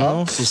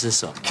 Ja, precis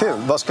så. Kul.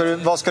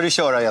 Vad ska du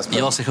köra, Jesper?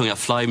 Jag ska sjunga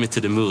Fly Me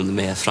to the Moon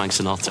med Frank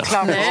Sinatra.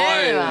 Klart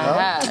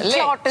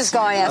du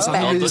ska,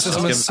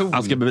 Jesper.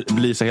 Han ska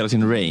belysa hela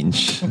sin range.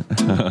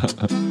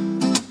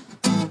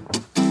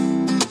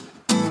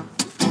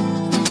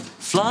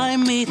 Fly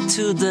me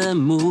to the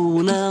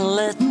moon and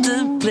let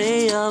them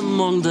play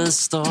among the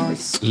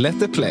stars. Let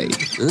them play.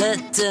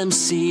 Let them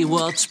see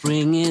what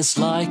spring is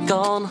like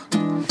on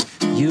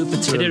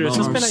Jupiter. Är det du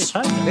som spelar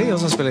gitarr? Det är jag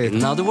som spelar gitarr.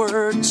 In other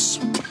words,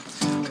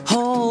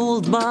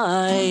 hold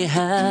my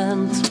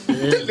hand.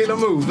 Lilla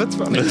movet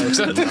var det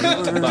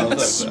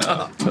också.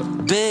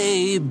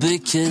 Baby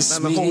kiss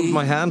me. Hold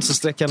my hand, så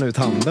sträcker han ut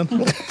handen.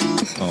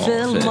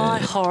 Fill my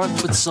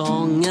heart with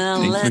song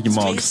and let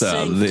me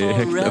sing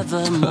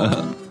forevermore.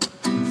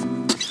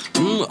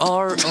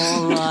 Are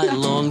all I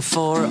long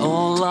for,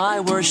 all I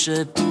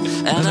worship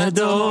and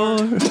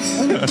adore.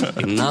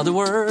 In other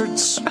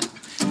words,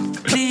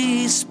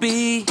 please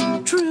be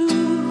true.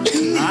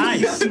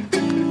 Nice.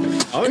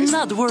 In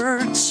other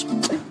words,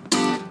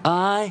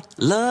 I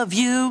love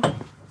you.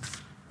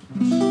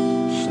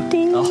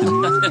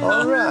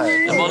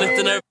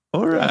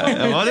 All right.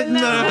 Jag var lite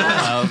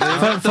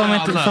nervös.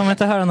 Får man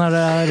inte höra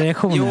några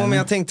reaktioner? Jo, men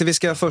jag tänkte vi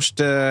ska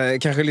först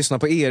kanske lyssna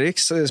på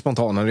Eriks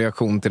spontana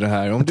reaktion till det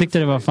här. Jag tyckte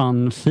det var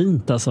fan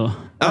fint alltså.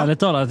 Ärligt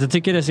talat, jag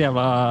tycker det är så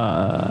jävla...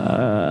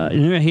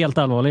 Nu är jag helt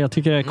allvarlig. Jag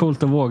tycker det är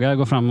coolt att våga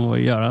gå fram och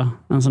göra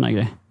en sån här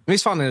grej.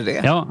 Visst fan är det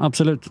det? Ja,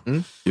 absolut.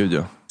 Gud,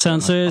 ja.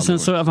 Sen så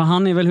för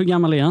han är väl, hur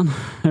gammal är han?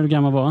 Hur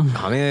gammal var han?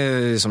 Han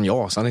är som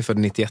jag, så han är född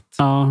 91.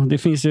 Ja, det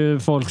finns ju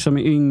folk som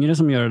är yngre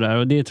som gör det där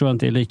och det tror jag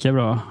inte är lika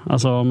bra.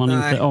 Alltså om man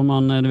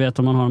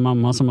har en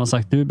mamma som har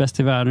sagt du är bäst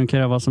i världen, kan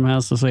göra vad som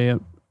helst, och så är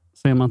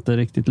man inte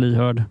riktigt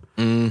lyhörd.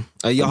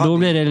 Då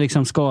blir det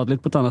liksom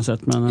skadligt på ett annat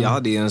sätt. Men, jag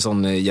hade ju en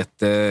sån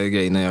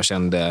jättegrej när jag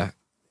kände,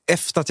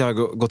 efter att jag har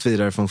gått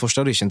vidare från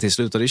första audition till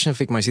slutaudition,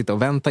 fick man ju sitta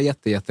och vänta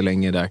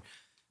jättelänge där.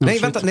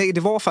 Nej,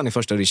 det var fan i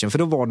första audition, för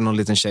då var det någon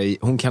liten tjej,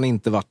 hon kan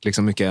inte varit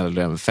liksom mycket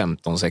äldre än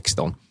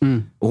 15-16.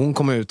 Och hon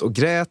kom ut och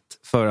grät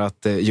för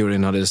att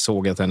juryn hade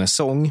sågat hennes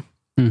sång.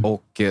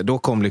 Och då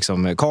kom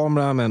liksom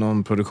kamera med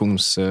någon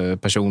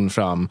produktionsperson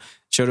fram,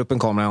 körde upp en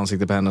kamera i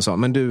ansiktet på henne och sa,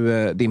 men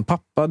du, din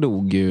pappa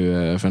dog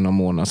ju för några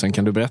månader sedan,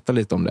 kan du berätta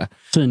lite om det?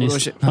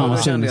 Cyniskt. Och då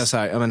kände jag så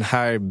här, men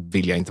här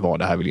vill jag inte vara,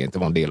 det här vill jag inte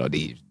vara en del av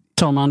det.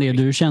 Tar man det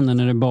du kände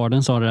när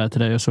Barden sa det där till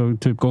dig och så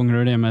typ gånger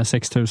du det med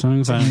 6000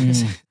 ungefär?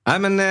 Nej,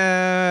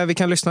 men vi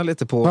kan lyssna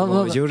lite på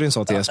vad juryn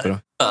sa till Jesper då.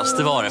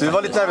 Det var det. Du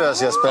var lite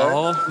nervös, Jesper.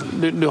 Ja,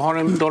 du har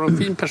en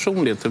fin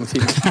personlighet. En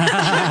fin.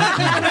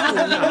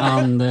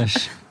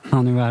 Anders,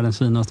 han är världens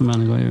finaste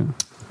människa ju.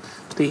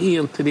 Det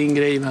är inte din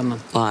grej, vännen.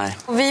 Nej.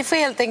 Vi får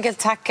helt enkelt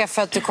tacka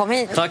för att du kom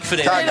hit. Tack för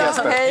det. Tack,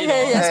 Jesper. Hej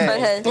Jesper,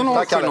 hej.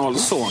 Tack,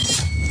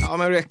 Ja,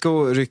 men räcker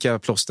och rycka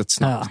plåstet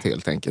snabbt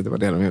helt enkelt. Det var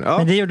det de gjorde. Ja.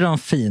 Men det gjorde de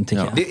fint,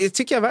 tycker jag. Det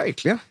tycker jag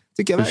verkligen.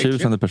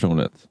 Förtjusande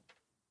personlighet.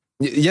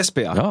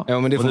 Jesper, ja,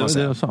 men det får man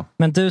säga.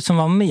 Men du som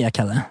var med,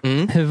 Kalle,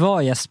 hur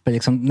var Jesper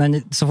liksom, när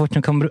ni, så fort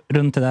ni kom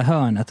runt det där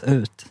hörnet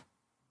ut?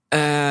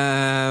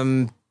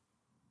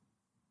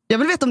 Jag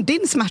vill veta om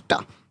din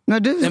smärta.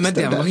 Nej, men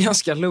den var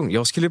ganska lugn.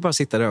 Jag skulle bara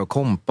sitta där och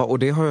kompa, och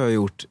det har jag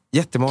gjort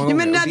jättemånga gånger.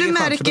 Men när du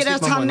märker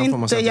att han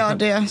inte gör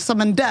det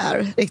som en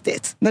där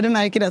riktigt. När du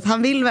märker att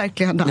han vill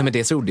verkligen där. Nej, men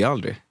det trodde jag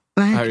aldrig.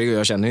 Herregud,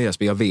 jag känner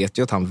Jesper. Jag vet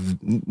ju att han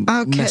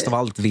mest av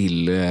allt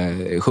vill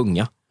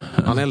sjunga.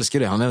 Han älskar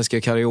det. Han älskar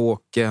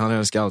karaoke. Han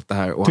älskar allt det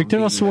här. Och tyckte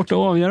det var svårt att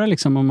avgöra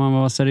liksom, om man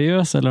var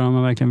seriös eller om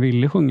man verkligen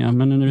ville sjunga.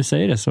 Men när du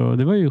säger det så,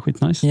 det var ju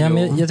skitnice. Ja,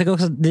 men jag tycker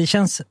också att det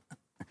känns...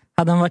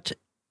 Hade han varit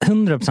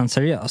 100%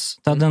 seriös,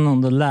 då hade han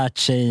nog lärt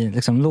sig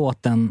liksom,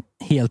 låten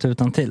helt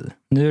utan till.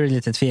 Nu är det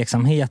lite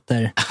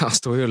tveksamheter. Han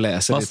står ju och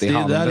läser fast lite i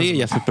handen. Det där är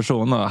Jesper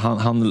persona.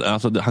 Han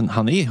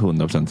är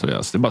 100%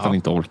 seriös. Det är bara att han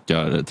inte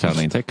orkar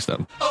träna in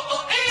texten.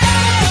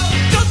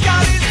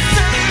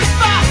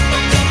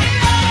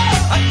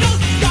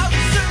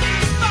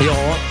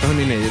 Ja,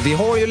 hörni, vi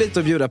har ju lite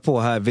att bjuda på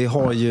här. Vi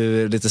har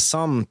ju lite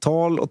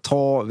samtal att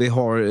ta. Vi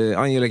har,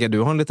 Angelica, du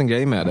har en liten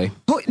grej med dig.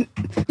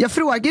 Jag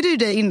frågade ju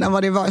dig innan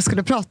vad det var jag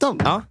skulle prata om.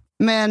 Ja.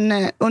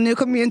 Men, och nu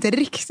kommer jag inte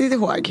riktigt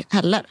ihåg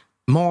heller.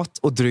 Mat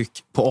och dryck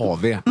på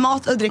AV.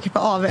 Mat och dryck på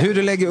AV. Hur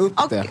du lägger upp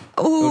det.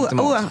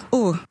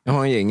 Jag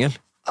har en jingel.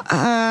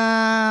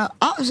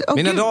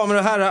 Mina damer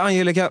och herrar,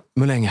 Angelica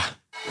Mulänga.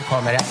 Nu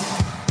kommer det.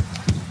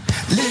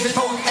 Livet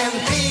på en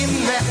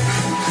pinne.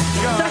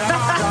 Göra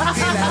vardag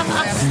till en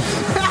fest.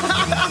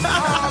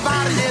 Ta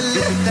varje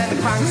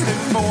liten chans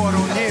du får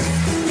och njut.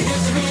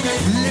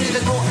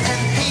 Livet på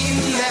en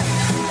pinne.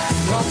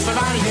 Något för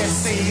varje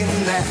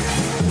sinne.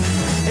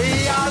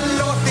 Jag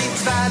låt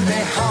ditt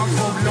välbehag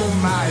få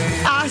blomma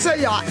ut. Alltså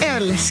jag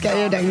älskar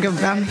ju den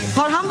gubben.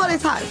 Har han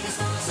varit här?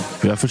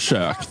 Vi har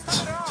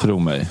försökt, tro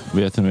mig.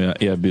 Vet ni,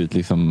 jag erbjudit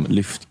liksom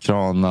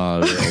lyftkranar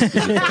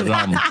och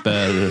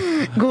ramper.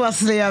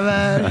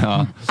 Gåslever.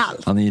 Ja,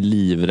 han är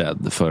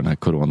livrädd för den här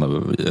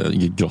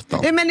coronagrottan.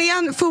 Men är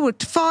han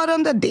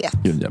fortfarande det?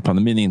 Gud, ja,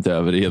 pandemin är inte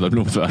över i Edvard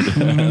Bloms värld.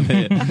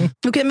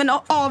 Okej, men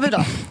AV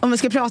då? Om vi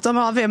ska prata om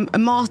AV,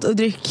 mat och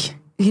dryck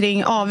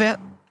kring AV.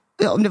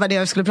 Om det var det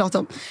jag skulle prata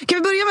om. Kan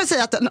vi börja med att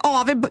säga att en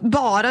AV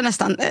bara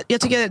nästan,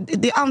 jag tycker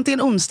det är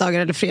antingen onsdagar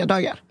eller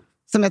fredagar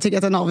som jag tycker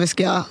att en AV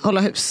ska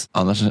hålla hus.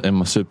 Annars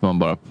super man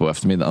bara på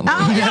eftermiddagen.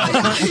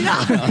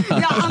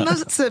 Ja, annars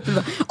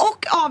super.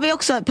 Och AV är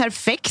också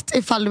perfekt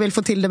ifall du vill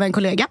få till det med en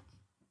kollega.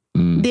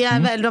 Det är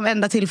väl de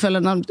enda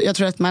tillfällena jag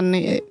tror att man,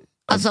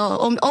 alltså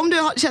om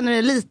du känner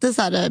dig lite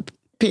så här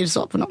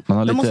pirså på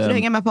någon, då måste du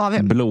hänga med på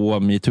AV. Blåa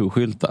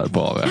MeToo-skyltar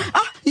på AV.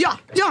 Ja,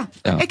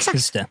 exakt.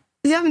 Just det.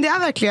 Ja, men det är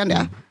verkligen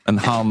det. En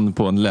hand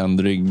på en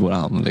ländrygg går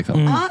an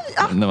liksom.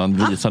 När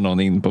man visar någon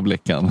in på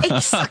bläckan.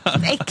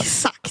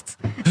 Exakt.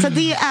 Så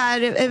det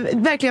är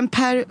verkligen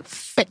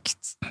perfekt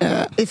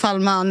ifall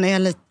man är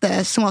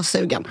lite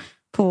småsugen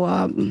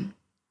på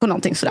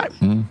någonting sådär.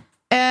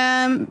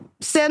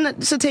 Sen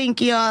så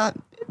tänker jag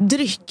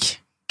dryck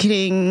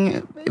kring,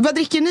 vad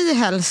dricker ni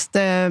helst?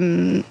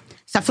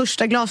 Så här,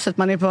 första glaset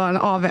man är på en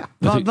AV.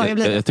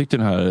 Jag tyckte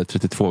den här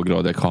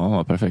 32-gradiga kameran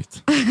var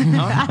perfekt.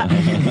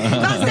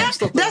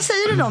 Där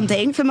säger du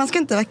någonting, för man ska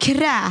inte vara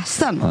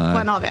kräsen på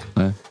en AV.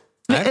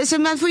 Så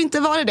man får inte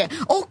vara det.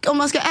 Och om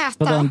man ska äta...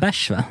 Vadå, en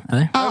bärs, va?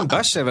 Eller? Ja, en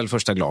bärs är väl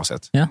första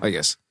glaset, I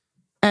guess.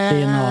 Det är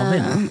en AV.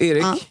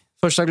 Erik,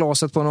 första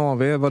glaset på en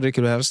AV, vad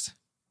dricker du helst?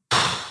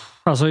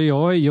 Alltså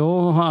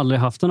jag har aldrig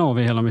haft en AV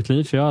i hela mitt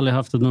liv. För jag har aldrig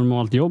haft ett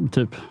normalt jobb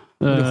typ.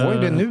 Du har ju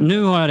det nu.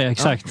 Nu har jag det,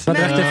 exakt. Ja.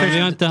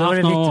 Jag har inte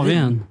haft någon AV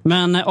än.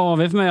 Men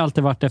AV för mig har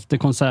alltid varit efter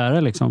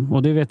konserter liksom.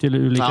 Och det vet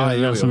ju lika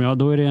väl som jag.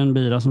 Då är det en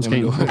bira som ska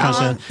in.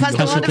 Fast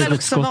då har det väl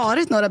också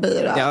varit några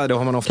bira. Ja, då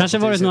har man ofta kanske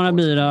varit några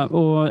bira.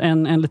 Och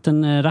en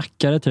liten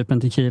rackare, typ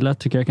en tequila,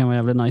 tycker jag kan vara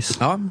jävligt nice.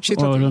 Ja,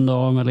 shit, och runda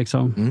av med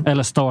liksom.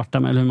 Eller starta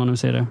med, eller hur man nu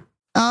ser det.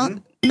 Ja,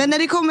 men när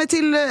det kommer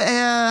till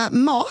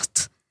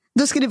mat,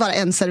 då ska det vara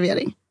en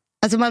servering.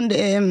 Alltså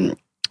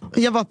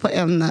jag var på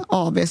en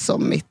AV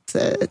som mitt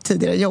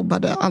tidigare jobb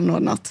hade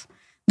anordnat.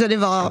 Då det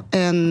var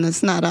en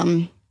sån här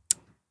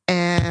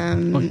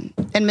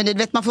en meny.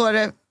 Vet, man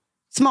får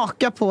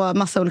smaka på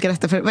massa olika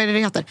rätter. Vad är det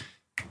heter?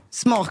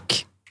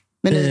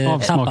 Smakmeny.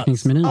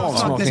 Avsmakningsmeny.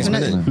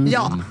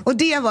 Ja, och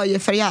det var ju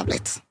för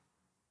jävligt.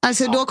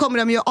 Alltså då kommer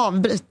de ju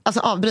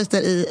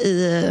avbryter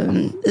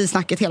i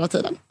snacket hela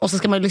tiden. Och så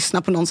ska man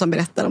lyssna på någon som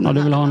berättar om det. Ja,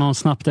 du vill ha någon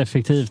snabbt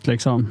effektivt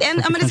liksom.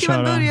 Men det ska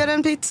vara burgare,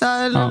 en pizza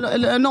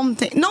eller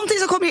någonting. Någonting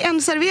som kommer i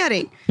en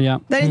servering.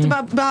 Ja. Där det inte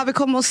bara behöver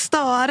komma och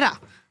störa.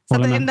 Så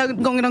att den enda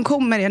gången de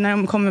kommer är när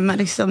de kommer med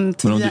liksom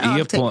 10 öl. Men om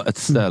du är på ett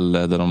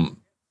ställe där de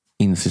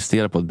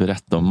insisterar på att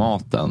berätta om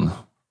maten,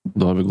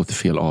 då har vi gått till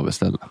fel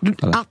AV-ställe.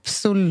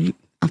 Absolut.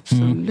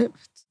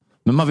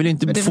 Men man vill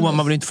inte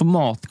få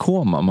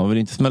matkoma. Man vill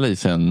inte smälla i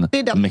sig en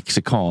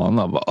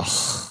mexikana.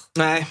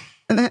 Nej.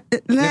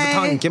 Nej.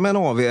 Tanken med en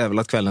AV är väl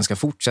att kvällen ska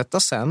fortsätta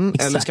sen.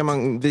 Exakt. Eller ska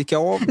man vika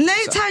av?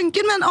 Nej,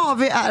 tanken med en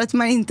AV är att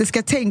man inte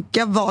ska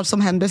tänka vad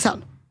som händer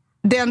sen.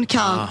 Den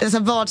kan, alltså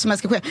vad som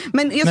helst ska ske.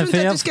 Men jag tror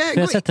inte att du ska...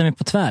 Jag sätter mig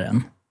på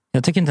tvären.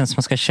 Jag tycker inte ens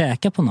man ska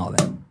käka på en AV.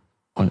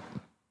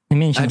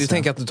 Nej, du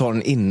tänker att du tar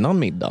den innan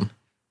middagen?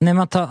 Nej,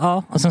 man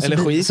tar, och sen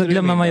så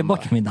glömmer man ju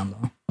bort middagen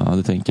då. Ja,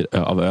 du tänker,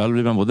 av öl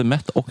blir man både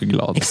mätt och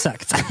glad.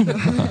 Exakt.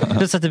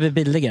 Plus att det blir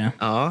billigare.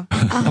 Ja.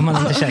 Om man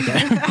inte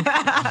käkar.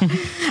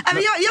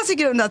 Jag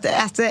tycker ändå att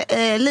äta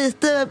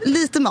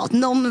lite mat.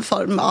 Någon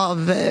form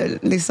av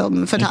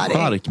liksom förtäring.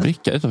 En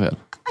charkbricka, är det så fel?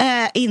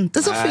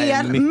 Inte så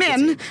fel,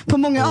 men på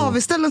många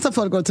avställen som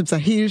folk går typ så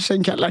här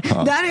Hirschenkeller.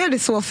 Där är det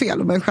så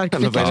fel med en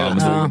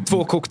charkbricka.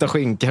 2 kokta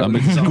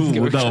skinkor.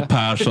 Goda och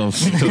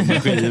Perssons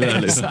tunga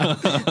skivor. Liksom.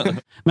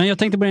 Men jag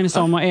tänkte på det ni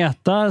sa om att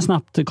äta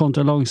snabbt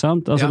kontra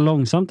långsamt. Alltså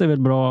långsamt är väl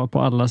bra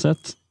på alla sätt.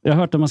 Jag har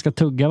hört att man ska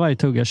tugga varje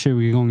tugga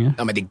 20 gånger.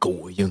 Ja, men det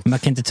går ju inte. Man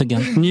kan inte tugga.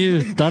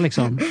 Njuta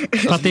liksom.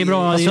 För att det är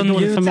bra, det är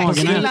dåligt för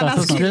magen att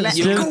äta.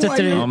 Slutet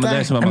är det. Ja, men det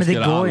är som att man ska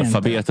göra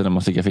alfabetet när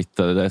man stickar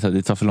fitta.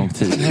 Det tar för lång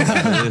tid.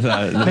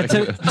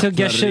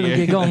 Tugga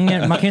 20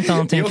 gånger. Man kan ju inte ha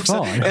någonting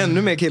kvar.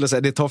 Ännu mer kille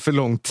säger det tar för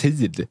lång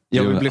tid.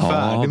 Jag vill bli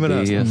färdig med det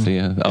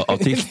här.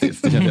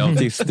 Autistiskt. Det känns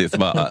autistiskt.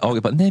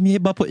 Nej, men jag är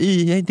bara på jag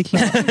är inte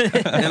klar.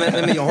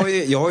 Nej, men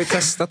jag har ju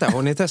testat det.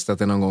 Har ni testat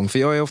det någon gång? För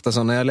jag är ofta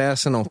så när jag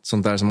läser något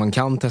sånt där som man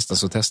kan testa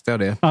så testar jag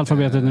det.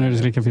 Alfabetet när du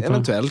slickar fitta.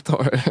 Eventuellt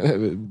har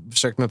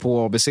försökt mig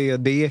på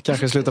ABCD,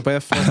 kanske sluta på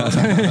F.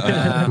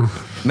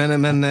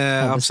 men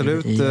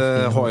absolut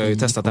har jag ju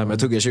testat det här med att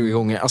tugga 20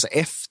 gånger. Alltså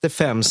efter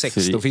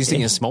 5-6 då finns det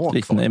ingen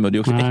smak kvar. Nej, men det är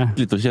också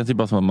äckligt. Då känns det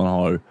bara som att man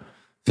har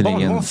sin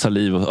egen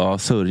saliv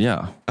och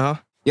sörja. Ja.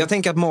 Jag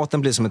tänker att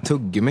maten blir som ett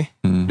tuggummi.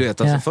 Du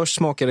vet, alltså först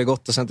smakar det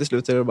gott och sen till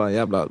slut är det bara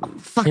jävla...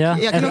 Fuck,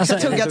 jag kan också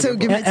tugga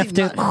tuggummi i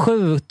efter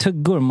 7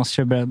 tuggor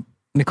måste det börja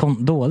bli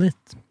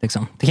dåligt.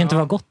 Liksom. Det kan inte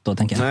vara gott då,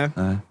 tänker jag.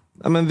 Nej.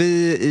 Ja, men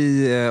vi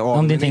i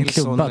om det inte är en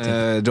Nilsson klubba, typ.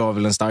 drar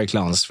väl en stark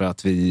lans för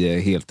att vi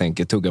helt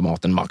enkelt tuggar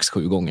maten max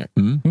 7 gånger.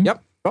 Ja,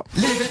 bra.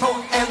 Livet på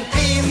en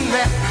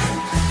pinne,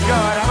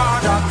 göra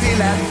vardag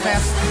till en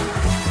fest.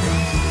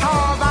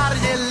 Ta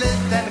varje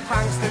liten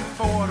chans du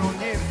får och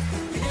njut.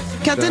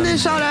 Kan inte ni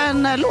köra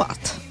en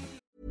låt?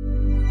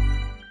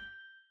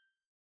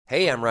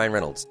 Hey, I'm Ryan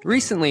Reynolds.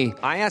 Recently,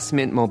 I asked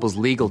Mint Mobile's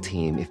legal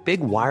team if big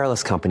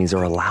wireless companies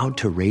are allowed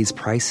to raise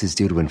prices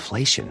due to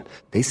inflation.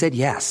 They said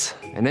yes.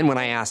 And then when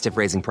I asked if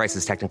raising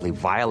prices technically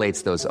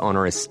violates those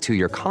onerous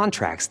 2-year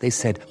contracts, they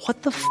said,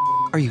 what the f***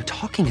 are you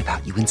talking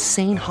about, you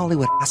insane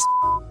Hollywood ass?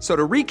 So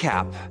to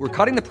recap,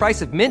 we're cutting the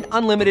price of Mint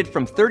Unlimited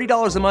from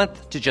 $30 a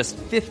month to just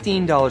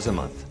 $15 a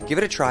month. Give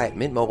it a try at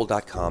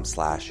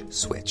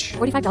mintmobile.com/switch.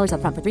 $45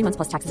 up front for 3 months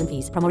plus taxes and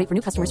fees. Promo rate for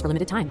new customers for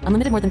limited time.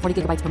 Unlimited more than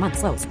 40 gigabytes per month.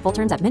 Slows full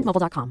terms at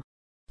mintmobile.com.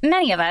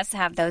 Many of us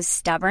have those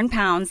stubborn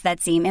pounds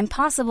that seem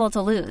impossible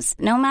to lose,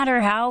 no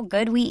matter how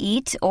good we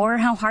eat or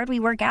how hard we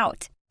work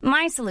out.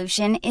 My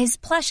solution is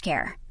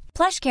PlushCare.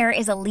 PlushCare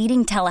is a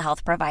leading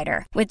telehealth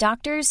provider with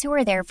doctors who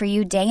are there for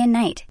you day and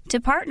night to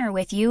partner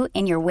with you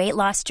in your weight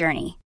loss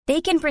journey.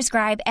 They can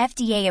prescribe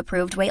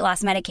FDA-approved weight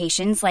loss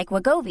medications like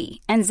Wegovy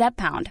and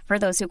Zepbound for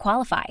those who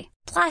qualify.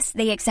 Plus,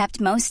 they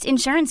accept most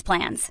insurance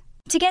plans.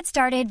 To get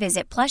started,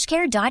 visit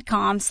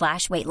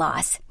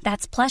plushcare.com/weightloss.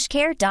 That's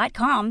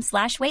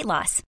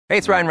plushcare.com/weightloss. Hey,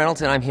 it's Ryan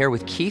Reynolds, and I'm here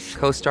with Keith,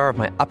 co-star of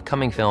my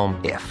upcoming film,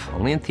 If,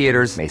 only in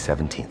theaters May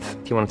 17th.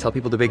 Do you want to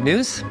tell people the big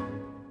news?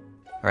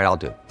 All right,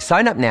 I'll do it.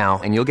 Sign up now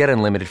and you'll get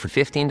unlimited for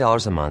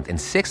 $15 a month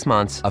and 6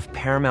 months of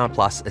Paramount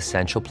Plus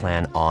Essential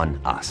Plan on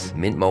us.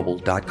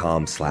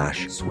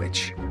 mintmobile.com/switch.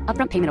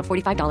 Upfront payment of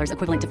 $45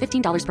 equivalent to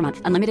 $15 per month.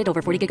 Unlimited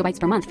over 40 gigabytes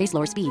per month. Face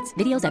lower speeds.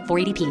 Videos at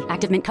 480p.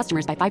 Active Mint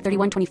customers by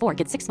 531.24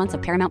 get 6 months of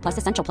Paramount Plus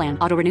Essential Plan.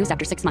 Auto renews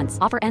after 6 months.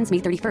 Offer ends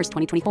May 31st,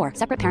 2024.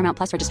 Separate Paramount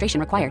Plus registration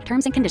required.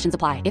 Terms and conditions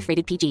apply if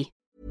rated PG.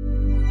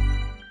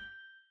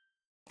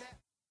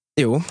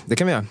 Jo, det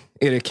kan vi göra.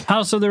 Erik.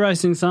 House of the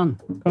Rising Sun.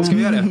 Ska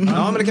vi göra det?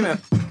 Ja, men det kan vi göra.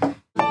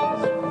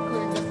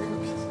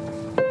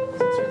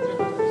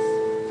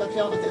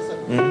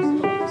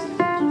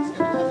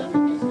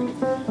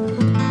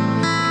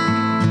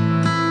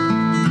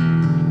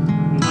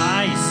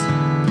 Nice.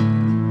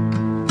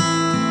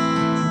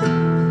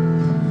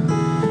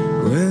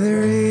 Well,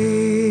 there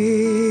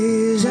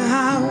is a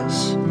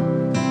house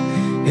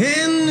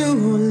in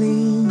New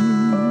Orleans.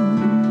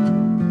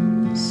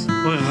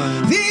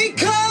 They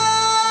call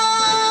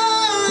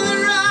the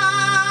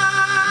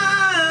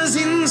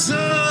rising sun,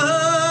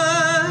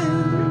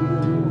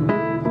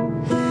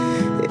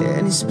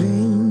 and it's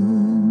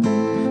been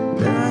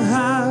the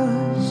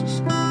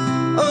house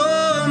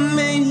of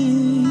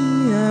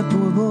many a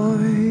poor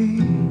boy.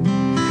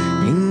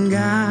 And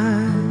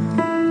God,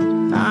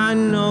 I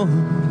know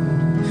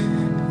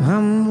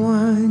I'm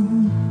one.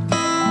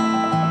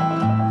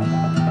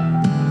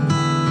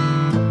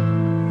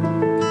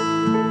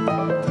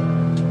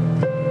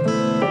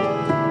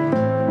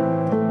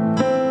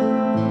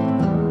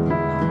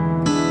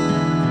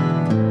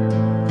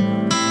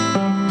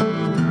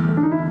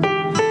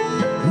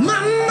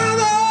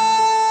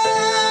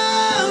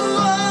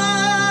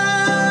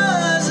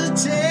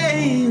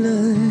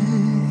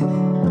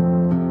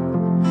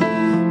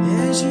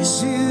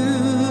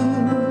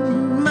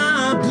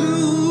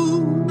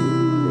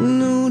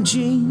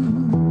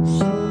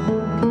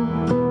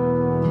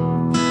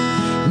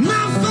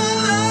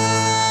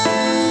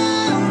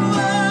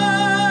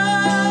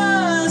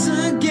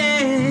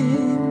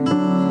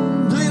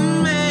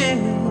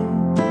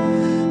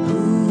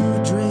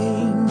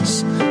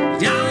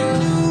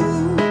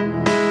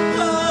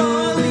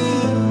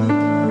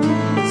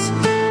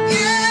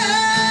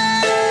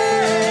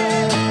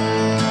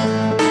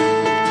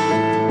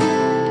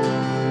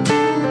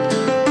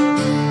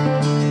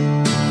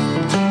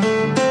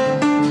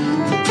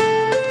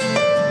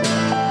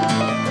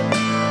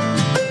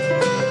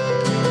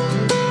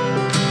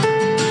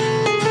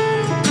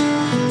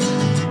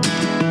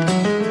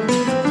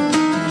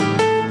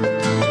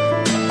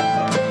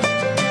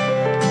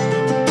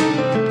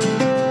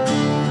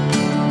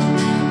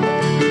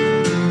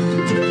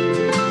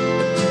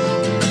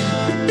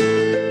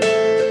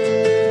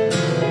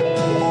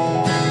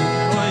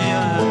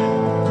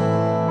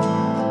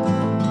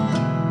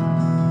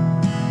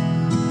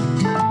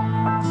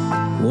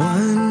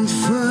 One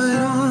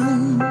foot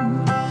on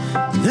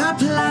the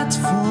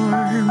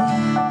platform,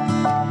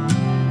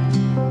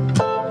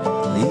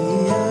 the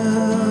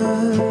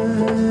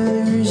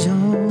other's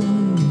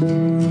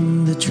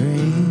on the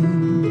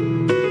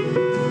train.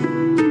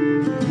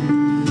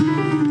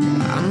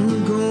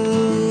 I'm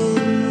going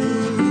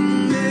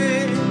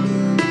there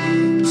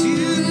to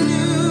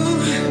New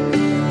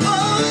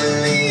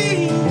Orleans,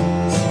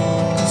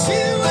 to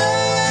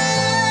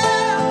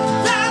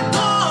that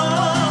ball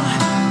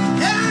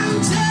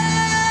and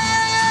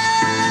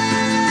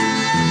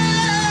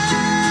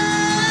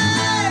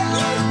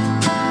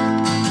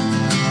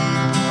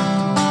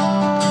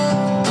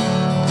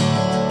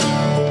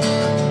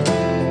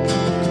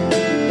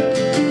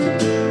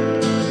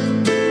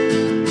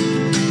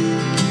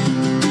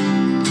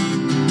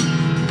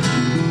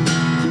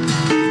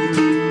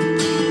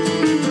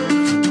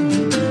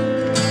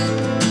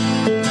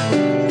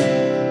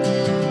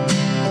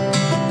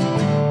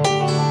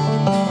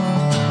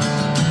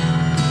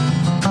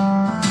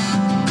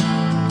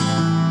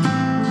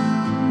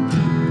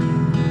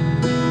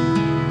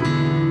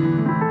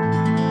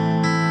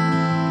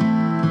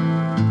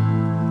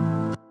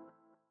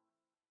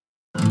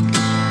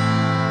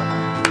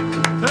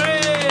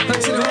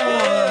Tack ska ni ha.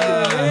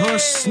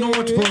 Hörs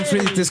snart på en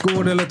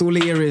fritidsgård eller ett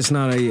O'Learys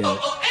nära er.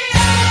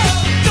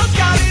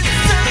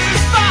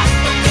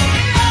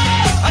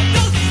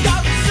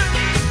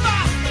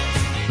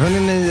 Hörrni,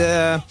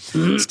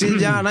 ni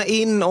skriv gärna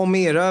in om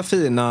era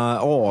fina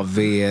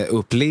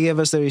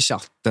AV-upplevelser i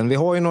chatten. Vi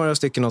har ju några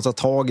stycken att ta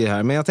tag i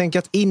här. Men jag tänker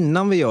att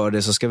innan vi gör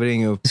det så ska vi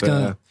ringa upp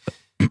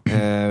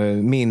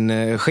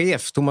min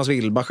chef Thomas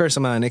Wilbacher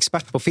som är en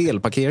expert på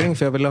felparkering.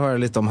 För jag ville höra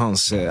lite om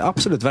hans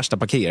absolut värsta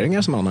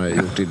parkeringar som han har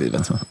gjort i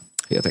livet.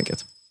 Helt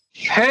enkelt.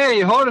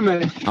 Hej, hör du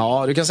mig?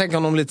 Ja, du kan sänka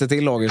honom lite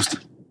till, August.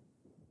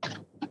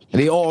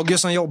 Det är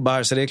August som jobbar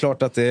här så det är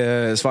klart att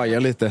det svajar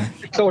lite.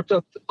 Det är klart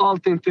att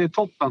allt inte är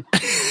toppen.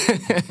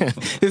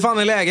 Hur fan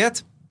är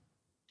läget?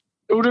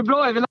 Jo, det är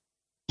bra.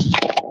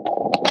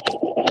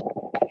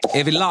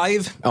 Är vi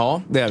live?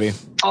 Ja, det är vi.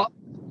 Ja.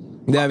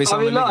 Det är vi Ja,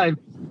 vi är live.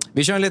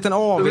 Vi kör en liten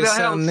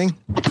AV-sändning.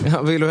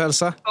 Ja, vill du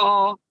hälsa?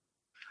 Ja.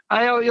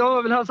 Nej,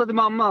 jag vill hälsa till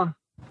mamma.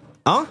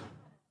 Ja.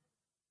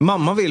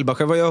 Mamma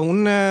Wilbacher, vad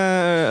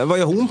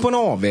gör hon på en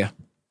AV?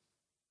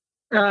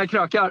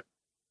 Krökar.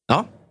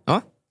 Ja.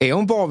 Är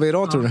hon på AV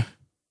idag, tror du?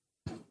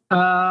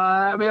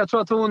 Men jag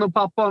tror att hon och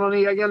pappa har någon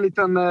egen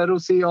liten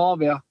rosé-AV.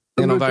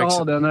 De brukar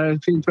ha det när det är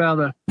fint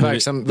väder.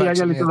 Verksamhet.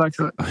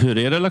 Hur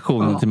är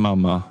relationen till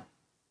mamma?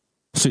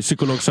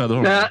 Psykolog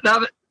Söderholm.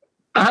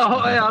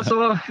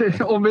 Alltså,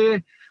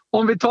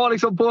 om vi tar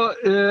liksom på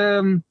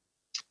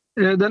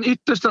den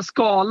yttersta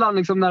skalan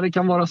liksom, när det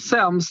kan vara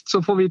sämst,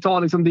 så får vi ta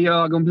liksom det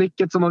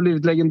ögonblicket som har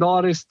blivit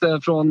legendariskt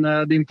från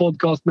din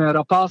podcast med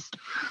Rapace.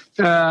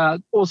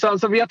 Och sen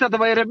så vet jag inte,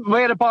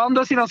 vad är det på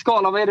andra sidan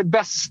skalan? Vad är det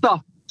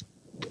bästa?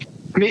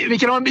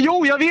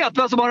 Jag vet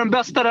vem som har den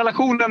bästa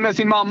relationen med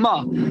sin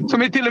mamma.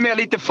 Som är till och med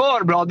lite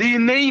för bra. Det är ju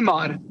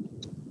Neymar.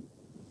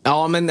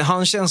 Ja, men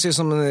han känns ju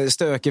som en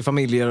stökig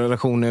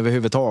familjerelation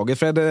överhuvudtaget.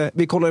 Fred,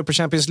 vi kollade på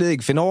Champions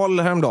League-final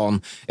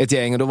häromdagen, ett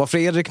gäng, och då var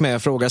Fredrik med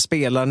och frågade,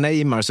 spelar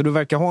Neymar? Så du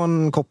verkar ha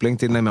en koppling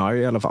till Neymar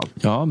i alla fall.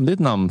 Ja, det är ett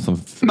namn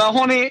som... Men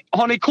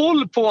har ni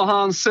koll på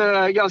hans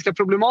ganska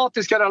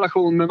problematiska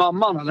relation med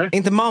mamman, eller?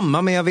 Inte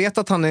mamma, men jag vet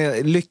att han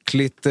är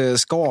lyckligt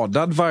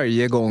skadad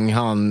varje gång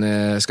han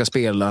ska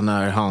spela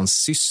när hans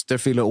syster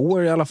fyller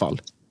år i alla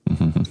fall.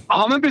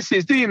 Ja, men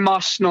precis. Det är i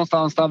mars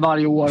någonstans där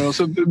varje år och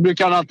så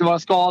brukar han alltid vara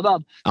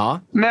skadad. Ja.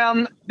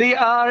 Men det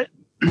är...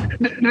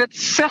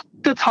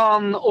 sättet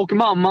han och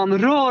mamman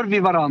rör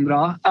vid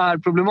varandra är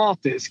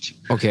problematisk.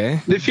 Okay.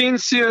 Det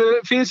finns ju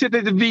ett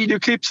litet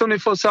videoklipp som ni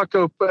får söka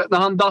upp när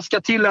han daskar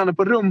till henne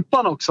på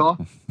rumpan också.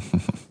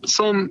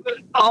 Som,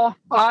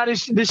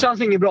 det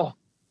känns inget bra.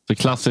 Så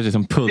klassiskt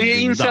liksom puddingdask. Det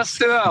är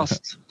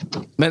incestuöst.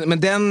 Men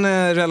den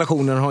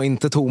relationen har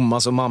inte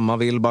Thomas och mamma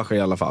Wilbacher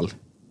i alla fall.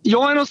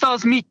 Jag är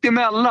någonstans mitt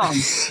emellan.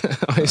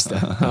 Ja, just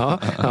det. Ja.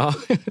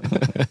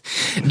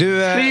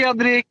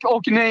 Fredrik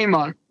och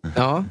Neymar.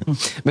 Ja,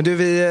 men du,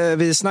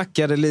 vi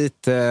snackade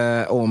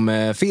lite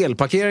om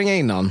felparkeringar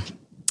innan.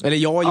 Eller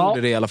jag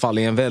gjorde det i alla fall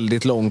i en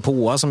väldigt lång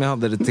påa som jag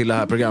hade till det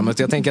här programmet.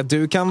 Jag tänker att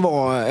du kan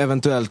vara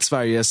eventuellt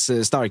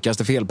Sveriges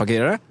starkaste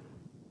felparkerare.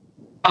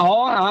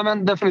 Ja,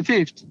 men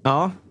definitivt.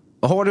 Ja.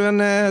 Har du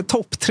en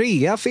topp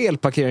 3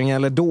 felparkeringar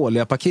eller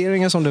dåliga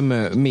parkeringar som du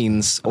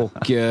minns?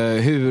 Och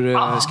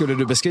hur skulle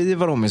du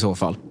beskriva dem i så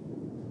fall?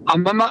 Ja,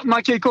 men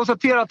man kan ju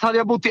konstatera att hade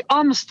jag bott i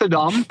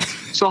Amsterdam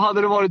så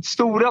hade det varit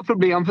stora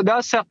problem. För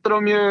där sätter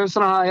de ju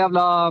såna här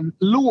jävla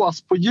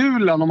lås på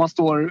hjulen om man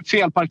står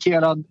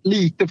felparkerad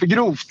lite för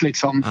grovt.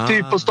 Liksom.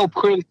 Typ på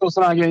stoppskylt och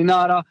såna här grejer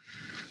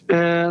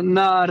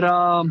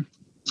nära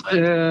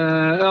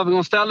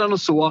övergångsställen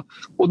och så.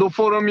 Och då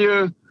får de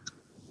ju...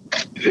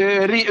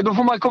 Då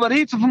får man komma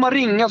dit, så får man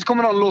ringa, så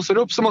kommer någon låser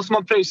upp, så måste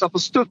man pröjsa på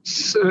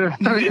studs.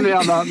 Det är en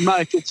jävla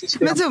märkligt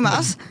system. Men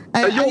Thomas,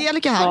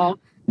 Angelica här.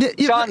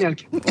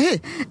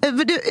 Hej.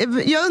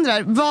 Jag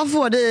undrar, vad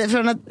får dig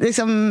från att,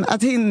 liksom,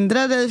 att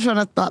hindra dig från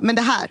att bara, men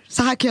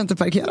så här kan jag inte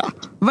parkera.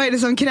 Vad är det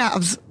som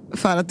krävs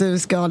för att du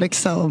ska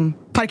liksom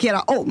parkera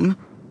om?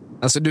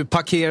 Alltså du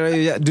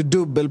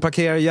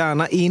dubbelparkerar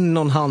gärna in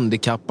någon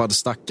handikappad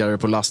stackare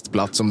på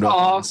lastplats som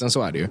bra. Sen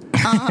så är det ju.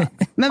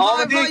 Men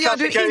vad gör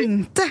du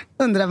inte,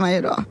 undrar man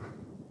ju då?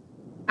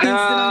 Finns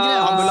det någon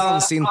gräns?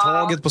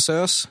 Ambulansintaget på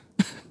SÖS?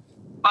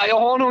 Jag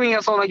har nog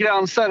inga sådana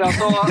gränser.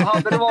 Alltså,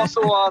 hade det varit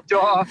så att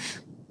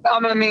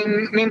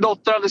min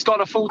dotter hade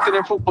skadat foten i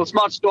en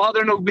fotbollsmatch, då hade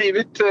det nog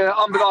blivit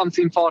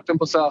ambulansinfarten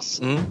på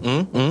SÖS.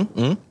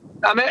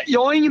 Ja, men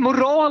jag har ingen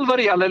moral vad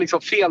det gäller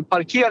liksom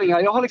felparkeringar.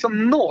 Jag har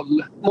liksom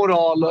noll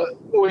moral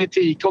och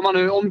etik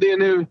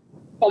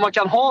om man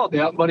kan ha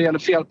det vad det gäller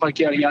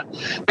felparkeringar.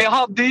 Men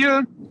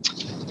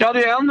jag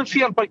hade en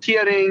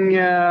felparkering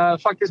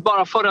faktiskt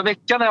bara förra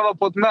veckan när jag var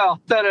på ett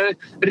möte.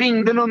 Det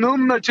ringde någon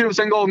nummer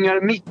 1000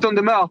 gånger mitt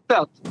under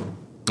mötet.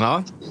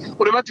 Ja.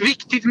 Och det var ett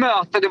viktigt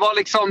möte. Det var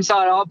liksom så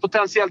här,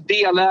 potentiellt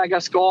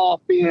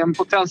delägarskap i en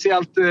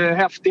potentiellt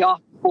häftig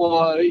app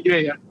och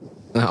grejer.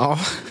 Ja.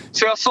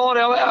 Så jag sa det,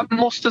 jag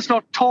måste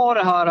snart ta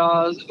det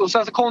här. Och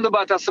sen så kom det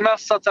bara ett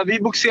sms att vi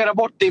boxerar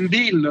bort din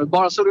bil nu,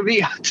 bara så du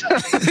vet.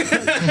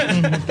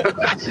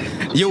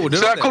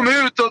 Så jag kom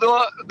ut och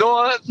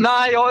då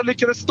nej, jag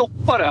lyckades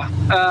stoppa det.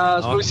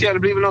 Så får vi se, det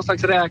blir väl någon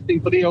slags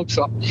räkning på det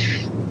också.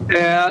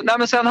 Nej,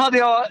 men sen hade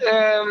jag,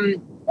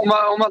 om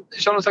man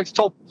kör någon slags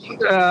topp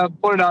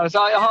på det där. Så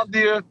jag hade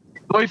ju, det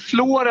var ju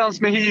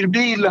Florens med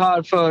hyrbil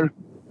här för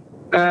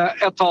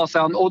ett tag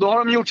sedan. Och då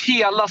har de gjort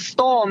hela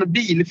stan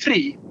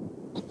bilfri.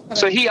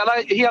 Så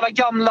hela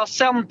gamla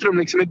centrum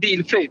liksom är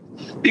bilfritt.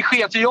 Det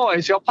sket ju jag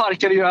i, så jag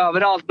parkade ju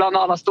överallt bland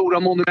alla stora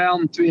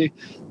monument.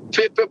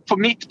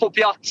 Mitt på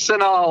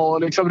piazzerna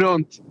och liksom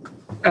runt.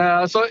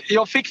 Så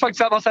jag fick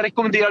faktiskt en massa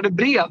rekommenderade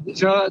brev.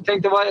 Så jag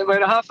tänkte, vad är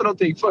det här för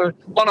någonting? För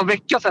bara någon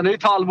vecka sedan, det är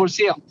ett halvår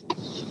sent.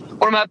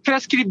 Och de här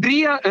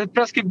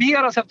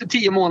preskriberas efter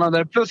 10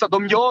 månader. Plus att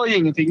de gör ju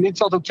ingenting. Det är inte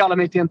så att de kallar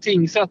mig till en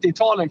tingsrätt i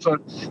Italien för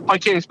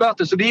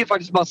parkeringsböter. Så det är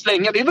faktiskt bara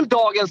slänga. Det är väl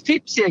dagens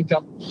tips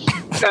egentligen.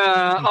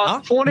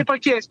 Att får ni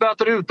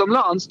parkeringsböter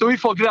utomlands, då är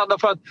folk rädda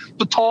för att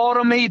då tar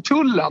de mig i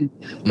tullen.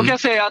 Då kan jag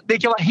säga att det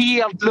kan vara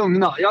helt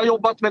lugna. Jag har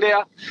jobbat med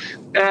det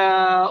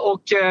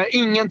och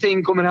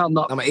ingenting kommer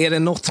hända. Ja, men är det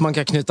något man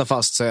kan knyta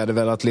fast så är det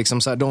väl att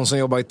liksom så här, de som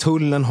jobbar i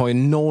tullen har ju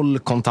noll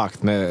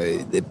kontakt med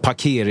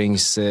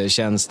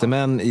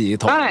parkeringstjänstemän i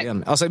Italien.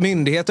 Nej. Alltså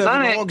myndigheter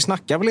överlag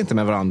snackar väl inte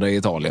med varandra i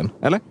Italien,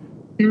 eller?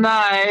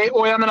 Nej,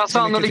 och jag menar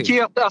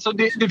sannolikhet, alltså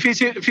det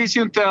finns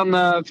ju inte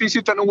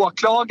en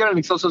åklagare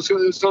liksom,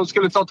 som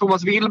skulle ta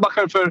Thomas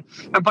Wilbacher för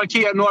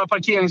några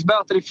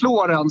parkeringsböter i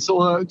Florens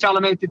och kalla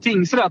mig till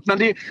tingsrätt. Men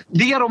det är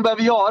det de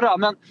behöver göra.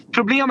 Men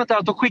problemet är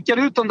att de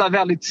skickar ut dem där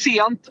väldigt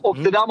sent och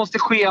det där måste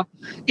ske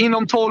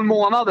inom 12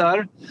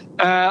 månader.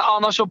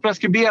 Annars så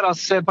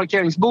preskriberas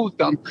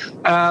parkeringsboten.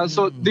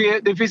 Så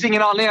det finns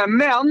ingen anledning.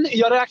 Men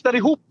jag räknade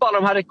ihop alla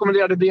de här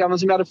rekommenderade breven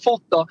som jag hade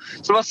fått då.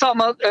 Så det var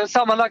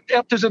sammanlagt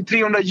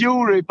 1300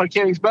 euro i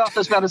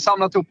parkeringsböter som jag hade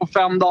samlat upp på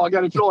 5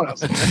 dagar i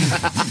Florens.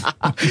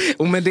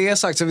 Och med det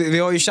sagt, så vi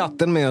har ju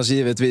chatten med oss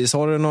givetvis.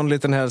 Har du någon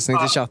liten hälsning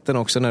till chatten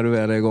också när du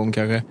är där igång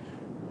kanske?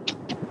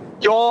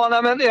 Ja,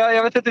 nej, men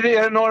jag vet inte,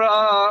 är det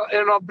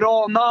några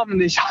bra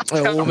namn i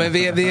chatten? Jo, men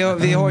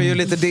vi har ju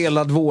lite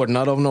delad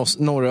vårdnad av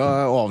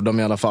några av dem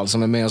i alla fall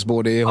som är med oss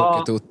både i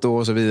Hockeytutto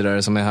och så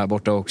vidare som är här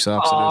borta också,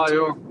 absolut. Ja,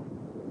 jo.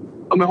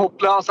 De är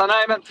hopplösa.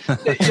 Nej, men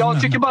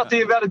jag tycker bara att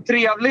det är väldigt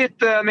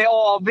trevligt med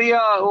AV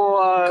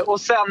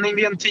och sändning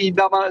vid en tid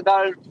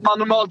där man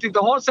normalt inte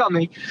har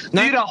sändning. Det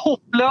är ju det här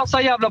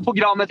hopplösa jävla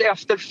programmet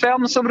Efter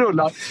 5 som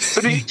rullar.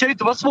 Så det kan ju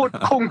inte vara svårt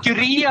att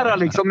konkurrera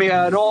liksom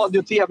med radio-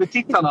 och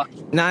tv-tittarna.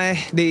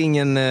 Nej, det är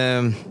ingen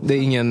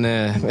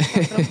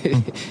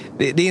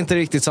det är inte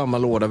riktigt samma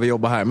låda vi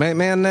jobbar här.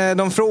 Men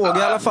de frågar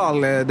i alla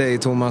fall dig,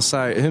 Thomas,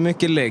 här, hur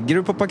mycket lägger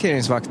du på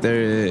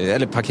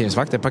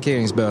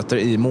parkeringsböter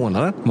i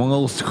månaden?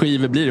 Många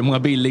ostskivor blir det? Många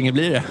billinger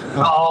blir det?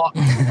 Ja,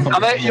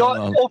 men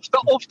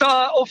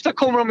ofta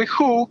kommer de i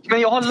sjok,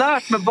 men jag har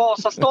lärt mig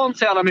Vasastan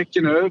så jävla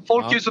mycket nu.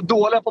 Folk är ju så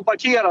dåliga på att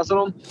parkera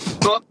så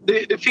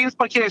det finns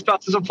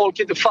parkeringsplatser som folk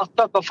inte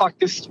fattar att man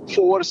faktiskt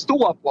får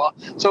stå på.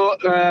 Så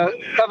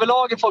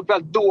överlag är folk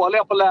väldigt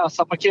dåliga på att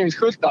läsa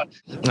parkeringsskyltar.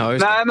 Ja,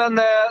 nej, men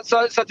så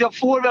att jag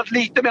får väldigt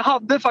lite, men jag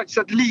hade faktiskt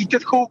ett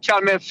litet sjok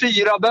här med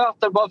 4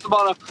 böter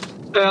bara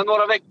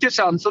några veckor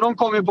sedan, så de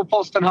kom ju på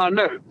posten här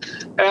nu.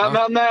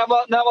 Men när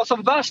jag var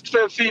som värst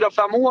för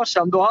 4-5 år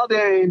sedan, då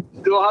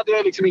hade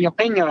jag liksom inga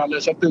pengar heller,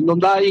 så att de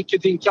där gick ju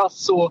till en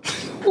kass och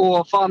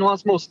fan och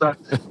hans moster.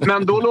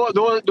 Men då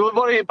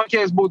var det ju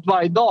parkeringsbot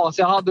varje dag,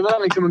 så jag hade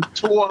väl liksom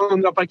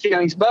 200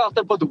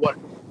 parkeringsböter på ett år.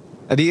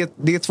 Det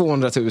är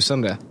 200 000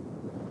 det.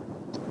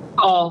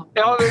 Ja,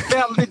 jag har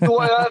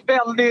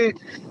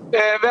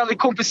väldigt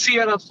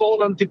komplicerat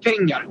förhållande till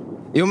pengar.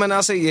 Jo, men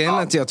alltså,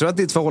 jag tror att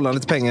ditt förhållande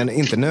till pengar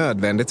inte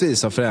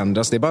nödvändigtvis har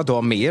förändrats. Det är bara att du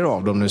har mer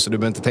av dem nu, så du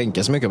behöver inte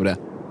tänka så mycket på det.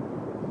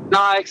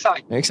 Nej,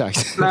 exakt.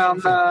 Exakt.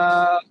 Men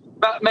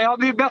Men jag har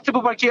blivit bättre på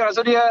att parkera.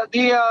 Så det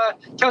är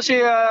kanske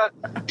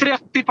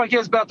 30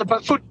 parkeringsböter,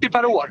 40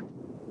 per år.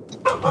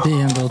 Det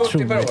är ändå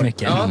otroligt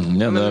mycket. Ja,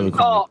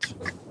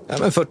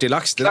 men 40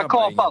 lax, det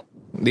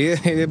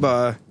är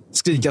bara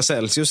skrika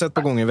Celsius ett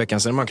par gånger i veckan,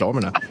 sen är man klar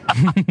med det.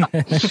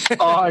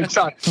 Ja,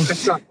 exakt.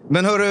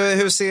 Men hörru,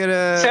 hur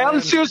ser...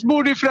 Celsius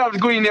borde ju för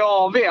övrigt gå in i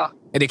AV.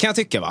 Det kan jag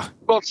tycka, va?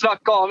 Gott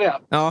snack AV.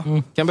 Ja,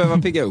 kan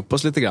behöva pigga upp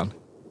oss lite grann.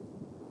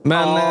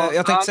 Men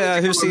jag tänkte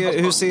säga,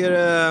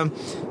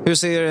 hur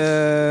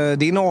ser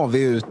din AV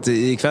ut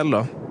ikväll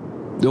då?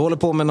 Du håller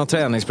på med något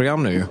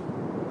träningsprogram nu ju.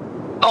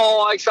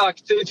 Ja,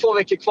 exakt. Det är 2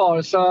 veckor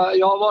kvar. Så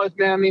jag har varit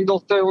med min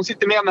dotter. Hon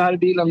sitter med mig här i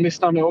bilen och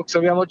lyssnar nu också.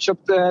 Vi har varit och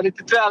köpt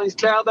lite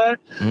träningskläder.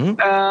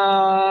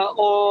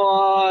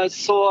 Och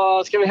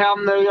så ska vi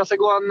hem nu. Jag ska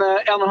gå en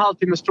 1,5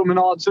 timmes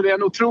promenad. Så det är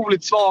en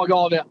otroligt svag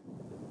AV.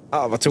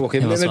 Ja, vad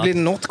tråkigt. Men det blir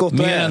något gott.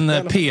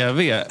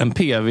 Mer en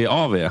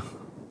PV-AV.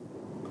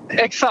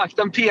 Exakt,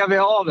 en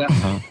PV-AV.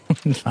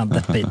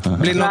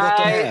 Blir det något gott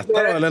att äta då?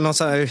 Eller något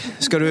så här,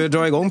 ska du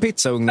dra igång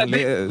pizzaugnen?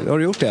 Har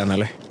du gjort det än,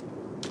 eller?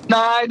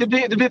 Nej, det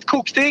blir ett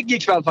kokt ägg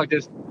ikväll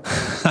faktiskt.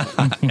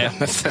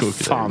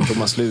 Fan,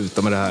 Thomas,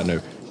 sluta med det här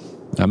nu.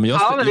 Ja, men det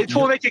är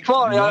 2 veckor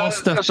kvar. Jag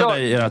stöttar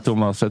dig,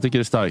 Thomas. Jag tycker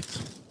det är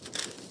starkt.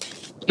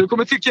 Du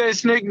kommer tycka jag är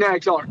snygg när jag är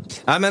klar.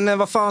 Ja, men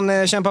vad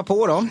fan, kämpa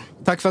på då.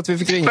 Tack för att vi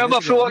fick ringa. Får jag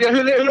bara fråga,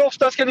 hur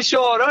ofta ska ni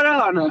köra det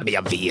här nu? Men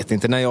jag vet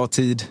inte när jag har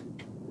tid.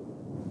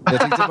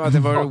 Jag tyckte bara att det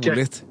var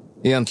roligt.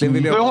 Egentligen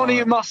vill jag... Nu har ni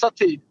ju massa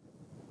tid.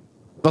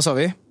 Vad sa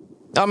vi?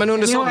 Ja, men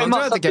under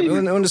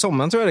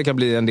sommaren tror jag det kan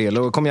bli en del.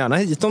 Och kom gärna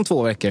hit om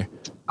 2 veckor.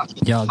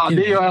 Ja, det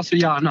gör jag så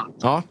gärna.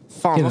 Ja,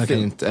 fan vad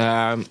fint.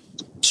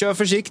 Kör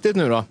försiktigt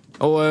nu då.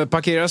 Och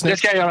parkera snyggt. Det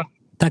ska jag göra.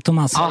 Tack,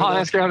 Thomas. Jaha,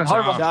 jag ska göra det. Ha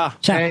det bra.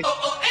 Tja. Hej.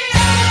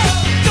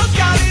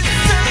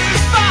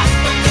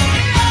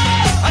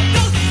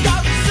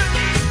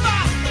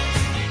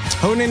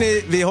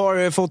 Hörrni, vi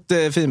har fått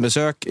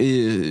finbesök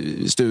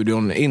i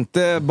studion.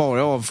 Inte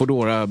bara av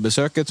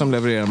Foodora-besöket som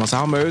levererar en massa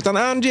hamburgare, utan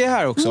Angie är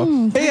här också.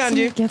 Hej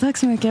Angie! Tack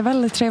så mycket,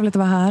 väldigt trevligt att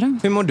vara här.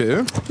 Hur mår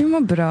du? Jag mår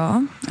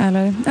bra,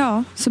 eller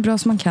ja, så bra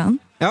som man kan.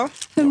 Ja.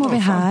 Hur mår vi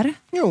här?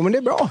 Jo, men det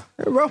är bra.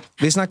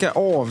 Vi snackar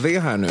AV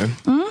här nu.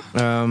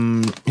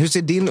 Hur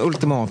ser din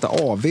ultimata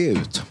AV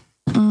ut?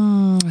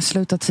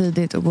 Sluta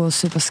tidigt och gå och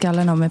supa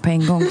skallen av mig på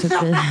en gång, typ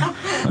i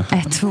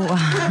 1-2.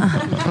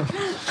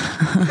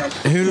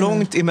 Hur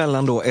långt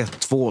emellan då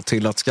 1-2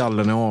 till att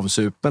skallen är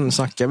avsupen?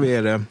 Snackar vi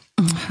är det?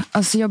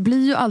 Alltså jag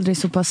blir ju aldrig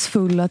så pass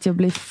full att jag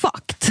blir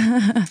fucked.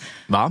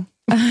 Va?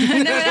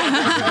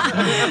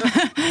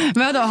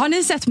 Men vadå, har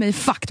ni sett mig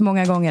fucked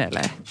många gånger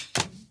eller?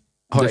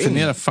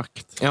 Definiera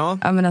fucked. Ja,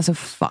 men alltså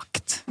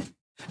fucked.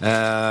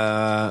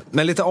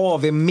 Men lite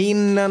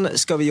AV-minnen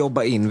ska vi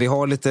jobba in. Vi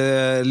har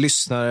lite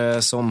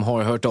lyssnare som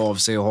har hört av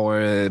sig och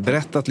har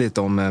berättat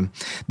lite om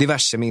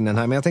diverse minnen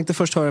här. Men jag tänkte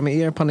först höra med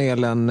er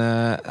panelen.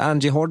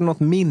 Angie, har du något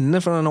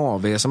minne från en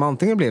AV som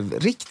antingen blev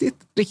riktigt,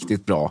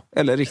 riktigt bra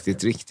eller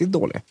riktigt, riktigt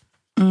dålig?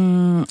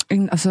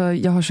 Alltså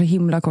jag har så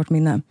himla kort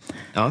minne.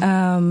 Ja.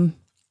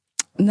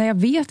 Nej, jag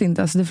vet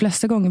inte. Alltså, de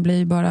flesta gånger blir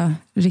ju bara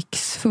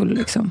riksfull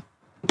liksom.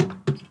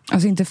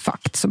 Alltså inte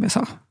fakt som jag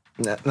sa.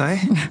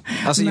 Nej,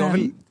 alltså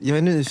jag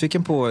är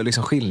nyfiken på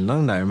liksom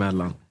skillnaden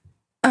däremellan.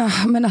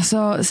 Men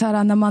alltså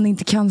såhär, när man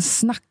inte kan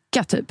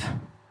snacka typ.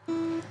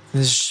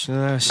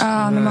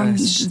 När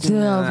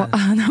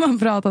man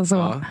pratar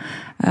så.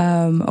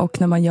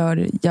 Och när man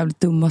gör jävligt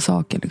dumma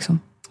saker liksom.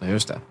 Ja,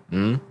 just det.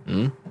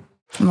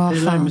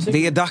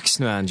 Det är dags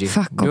nu, Angie.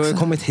 Du har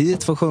kommit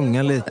hit för att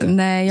sjunga lite.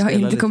 Nej, jag har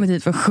inte kommit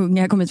hit för att sjunga.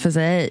 Jag har kommit för att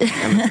säga hej.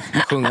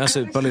 Sjunga,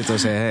 supa lite och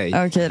säga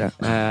hej. Okej då.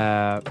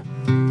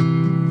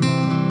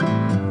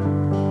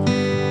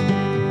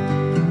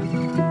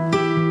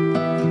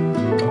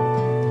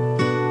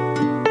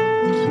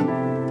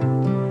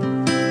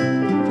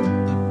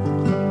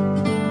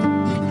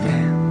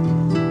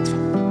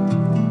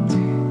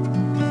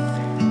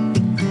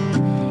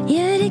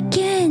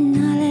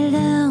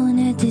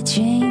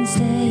 Train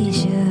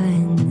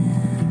station,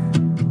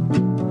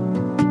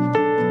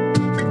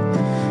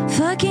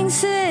 fucking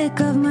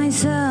sick of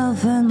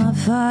myself and my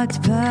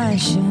fucked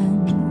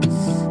passions.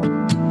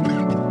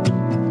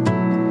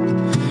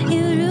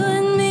 You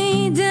ruined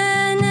me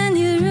then and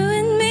you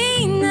ruined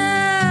me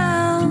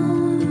now.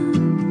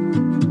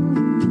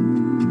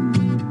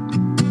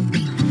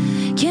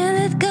 Can't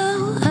let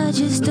go, I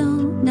just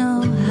don't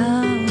know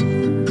how.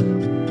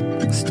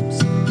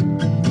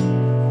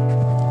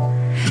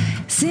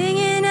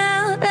 Singing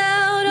out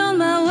loud on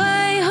my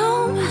way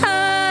home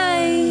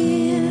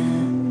high.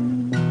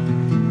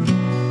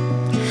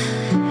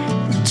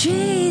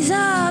 Trees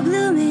are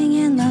blooming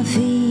and my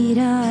feet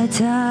are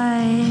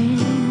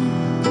tired.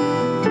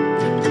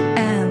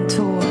 1,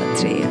 2,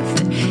 3,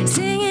 4.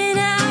 Singing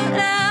out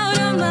loud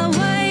on my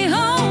way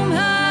home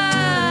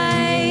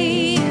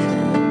high.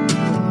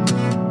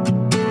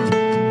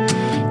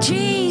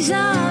 Trees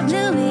are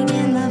blooming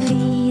and my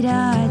feet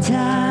are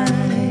tired.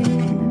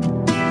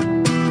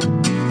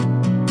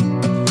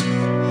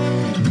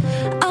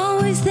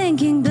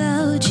 Thinking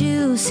about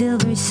you,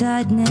 silver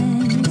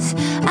sadness.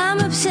 I'm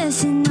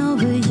obsessing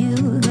over you,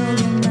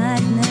 golden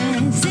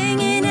madness,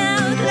 singing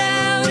out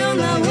loud on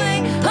my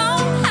way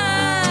home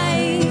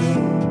high.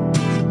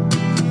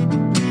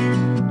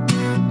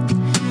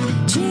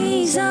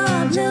 Trees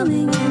are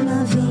blooming and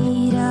my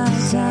feet are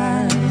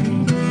tired.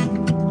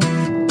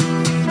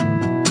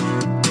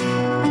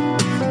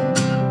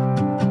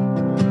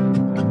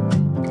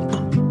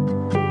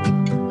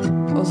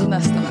 Och så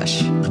nästa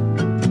vers.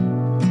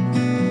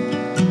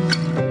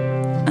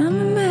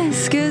 I'm a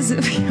mess 'cause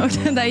Och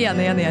den där igen.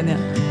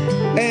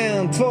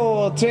 1,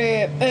 2,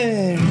 3,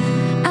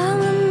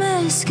 I'm a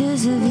mess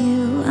 'cause of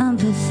you, I'm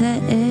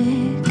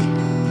pathetic.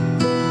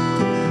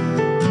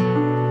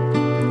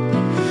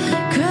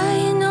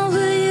 Crying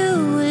over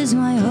you is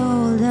my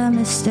whole damn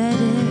aesthetic.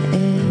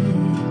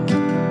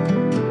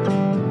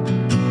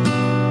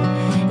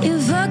 You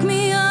fuck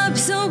me up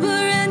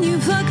sober and you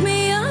fuck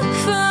me up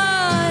fucked.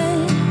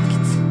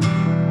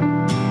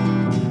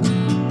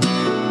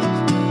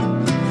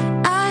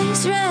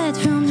 Eyes red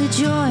from the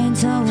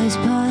joints always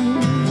puffed.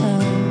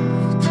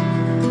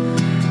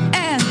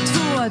 1,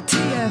 2,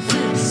 3,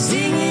 4.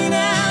 Singing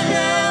out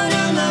loud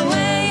on my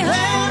way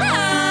home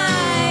high.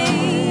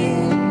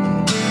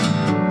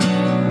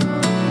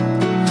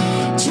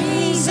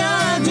 Trees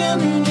are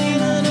drumming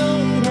in a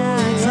note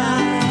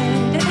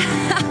outside.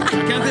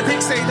 Jag kan inte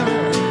texta in det.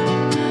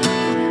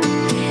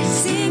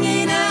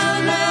 Singing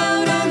out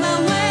loud on my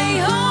way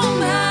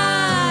home high.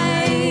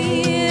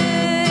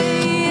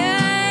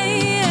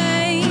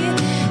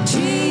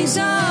 Trees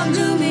are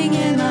blooming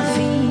and my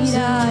feet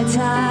are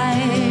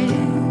tired.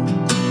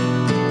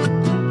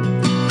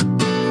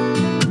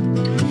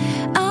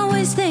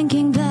 Always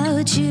thinking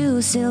about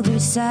you, silver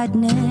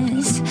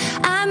sadness.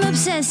 I'm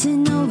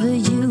obsessing over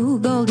you,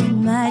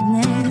 golden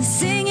madness.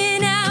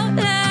 Singing out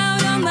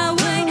loud on my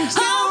way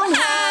home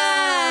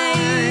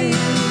high.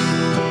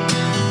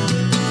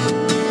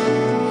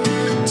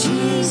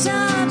 Trees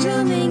are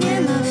blooming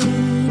and my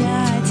feet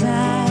are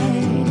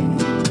tired.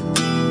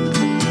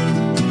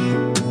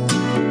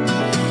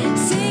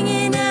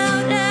 Singing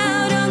out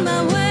loud on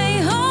my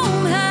way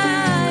home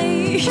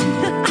high.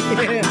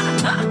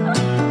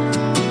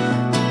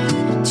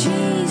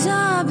 Trees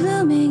are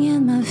blooming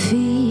and my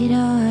feet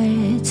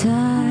are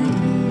tired.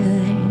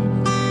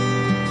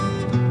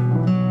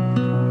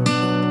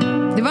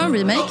 Det var en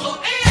remake.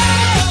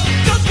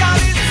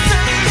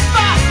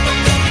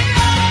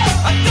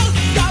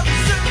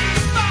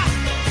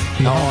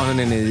 Ja,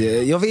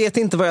 hörni, jag vet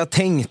inte vad jag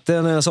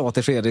tänkte när jag sa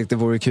till Fredrik det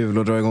vore kul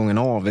att dra igång en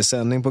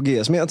AV-sändning på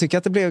GS, men jag tycker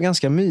att det blev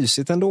ganska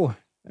mysigt ändå.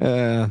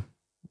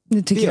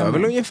 Det gör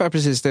väl ungefär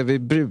precis det vi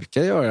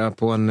brukar göra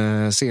på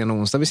en sen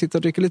onsdag. Vi sitter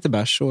och dricker lite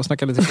bärs och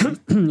snackar lite skit.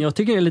 Jag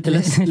tycker det är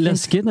lite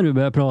läskigt när du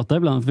börjar prata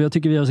ibland, för jag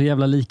tycker vi har så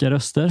jävla lika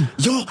röster.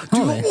 Ja, du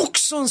har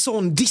också en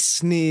sån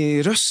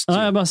Disney-röst.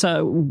 Ja, jag bara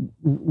såhär,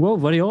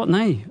 wow, var det jag?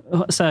 Nej.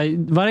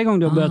 Såhär, varje gång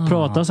du har börjat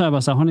prata så här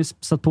bara såhär, har ni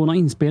satt på någon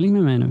inspelning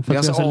med mig nu? För det är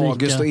alltså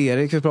August lika... och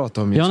Erik vi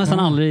pratar om just. Jag har nästan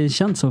aldrig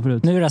känt så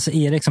förut. Nu är det alltså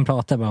Erik som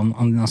pratar bara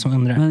om någon som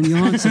undrar. Men jag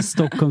har inte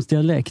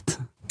Stockholmsdialekt.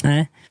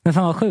 Nej, men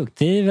fan vad sjukt.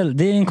 Det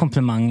är en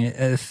komplimang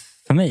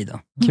för mig då.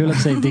 Kul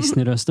att säga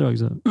Disney-röster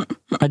också.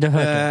 Ja, du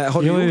hört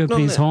har du jag är ju någon...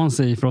 prins Hans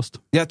i Frost.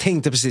 Jag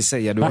tänkte precis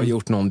säga, du har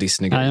gjort någon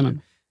Disney-grej. Jajamän.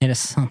 Är det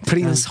sant?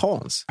 Prins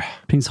Hans?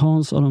 Prins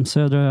Hans och de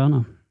södra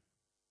öarna.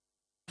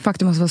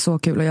 Faktiskt måste vara så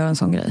kul att göra en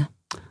sån grej.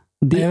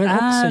 Det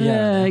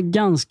är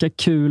ganska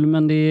kul,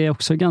 men det är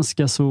också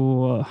ganska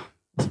så,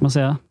 vad ska man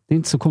säga, det är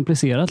inte så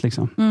komplicerat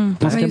liksom. Men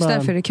just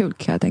därför är det kul,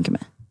 kan jag tänka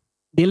mig.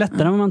 Det är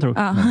lättare än vad man tror.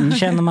 Ja.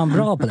 Känner man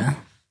bra på det?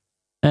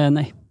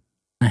 Nej,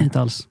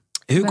 inte alls.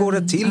 Hur går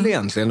det till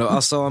egentligen då?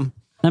 Alltså...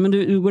 Nej, men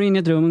du går in i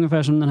ett rum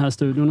ungefär som den här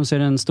studion och ser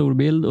en stor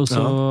bild och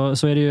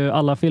så är det ju,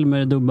 alla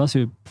filmer dubbas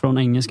ju från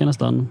engelska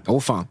nästan.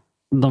 Fan.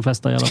 De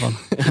flesta i alla fall.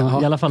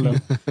 I alla fall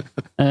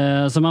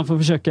den. Så man får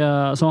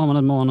försöka, så har man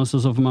ett manus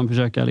och så får man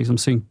försöka liksom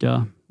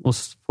synka och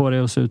få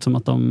det att se ut som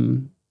att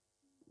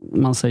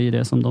man säger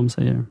det som de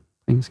säger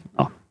på engelska.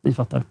 Ja, ni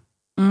fattar.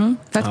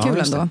 Fett kul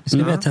ändå.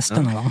 Ska vi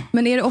testa någon gång?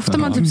 Men är det ofta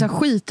man typ så här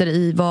skiter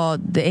i vad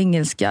det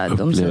engelska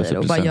de säger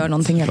och bara gör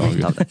någonting helt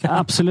nytt av det?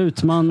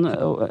 Absolut,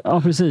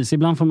 ja precis.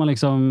 Ibland får man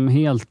liksom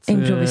helt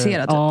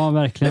improvisera typ. Ja,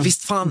 verkligen. Men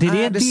visst fan det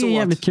är det så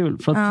jävligt att... kul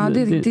för att ja,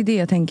 det är det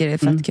jag tänker är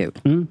fett kul.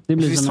 Det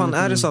blir visst fan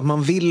är det så att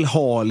man vill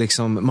ha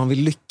liksom, man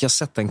vill lyckas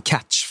sätta en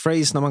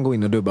catchphrase när man går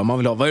in och dubbar. Man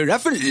vill ha, vad är det där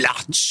för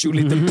latch och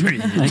lite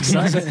pry?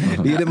 Exakt.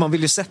 Det är det, man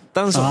vill ju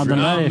sätta en sån. Ja, den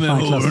där är fan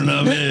klassisk.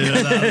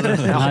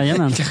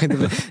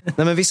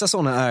 Nej, men vissa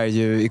såna är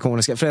ju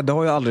ikoniska. Fredde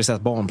har ju aldrig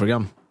sett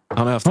barnprogram.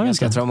 Han har haft en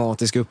ganska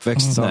traumatisk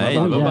uppväxt. Nej,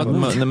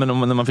 men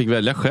när man fick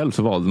välja själv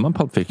så valde man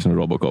Pulp Fiction och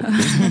Robocop.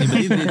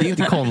 Det är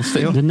inte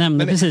konstigt. Du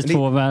nämnde precis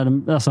två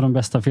alltså de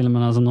bästa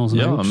filmerna som någonsin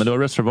har gjorts. Ja, men det var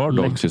Reservoir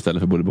Dogs istället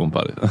för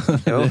Bolibompa.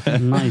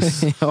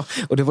 Nice. Ja,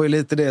 och det var ju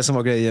lite det som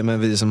var grejen med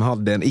vi som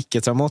hade en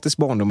icke-traumatisk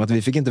barndom, att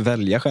vi fick inte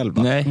välja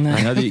själva. Nej.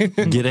 Han hade ju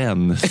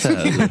gränser.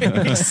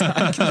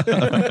 Exakt.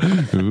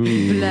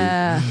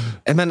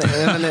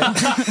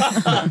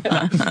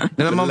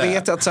 Men man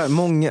vet att så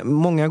här,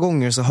 många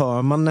gånger så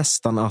hör man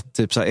nästan att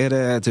typ, så här, är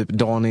det typ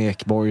Dan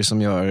Ekborg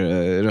som gör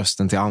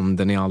rösten till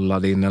anden i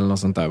Aladdin eller något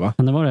sånt där, va?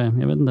 Men det var det,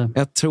 jag vet inte.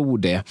 Jag tror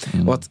det.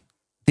 Och att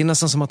det är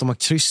nästan som att de har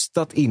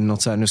krystat in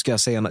något så här, nu ska jag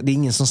säga, det är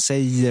ingen som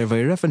säger vad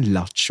är det för en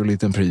latch och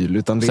liten pryl,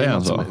 utan det är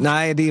något som,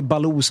 nej, det är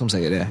Baloo som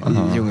säger det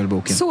i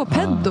Djungelboken. Så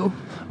peddo.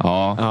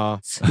 Ja.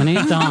 Men är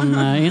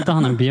inte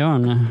han en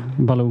björn,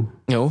 Baloo?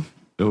 Jo.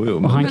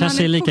 Och han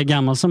kanske är lika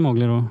gammal som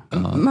Mowgli då.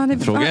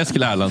 Fråga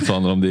Eskil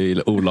Erlandsson om det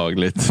är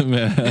olagligt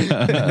med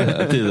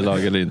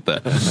tidelag eller inte.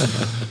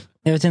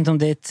 Jag vet inte om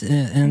det är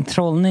en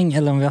trollning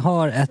eller om vi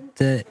har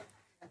ett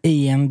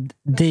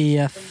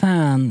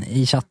EMD-fan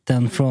i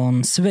chatten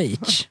från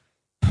Schweiz.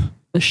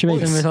 Jag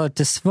vill ha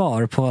ett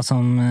svar på vad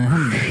som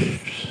händer.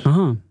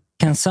 Aha.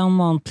 Can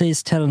someone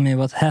please tell me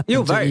what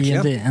happened to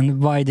EMD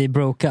and why they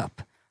broke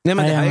up? Nej,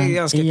 men det här är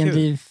ganska EMD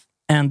kul.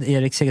 and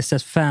Erik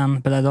Segerstedt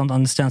fan, but I don't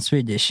understand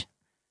Swedish.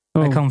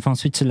 I come from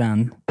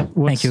Switzerland.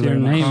 Thank you very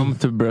much. Come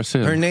to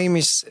Brazil. Her name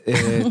is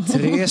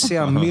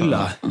Theresia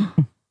Müller.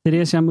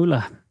 Theresia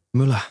Müller.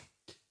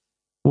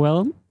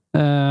 Well,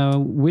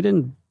 we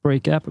didn't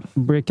break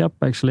up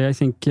actually. I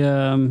think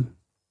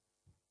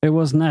it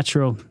was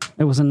natural.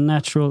 It was a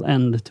natural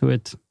end to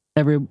it.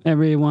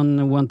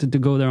 Everyone wanted to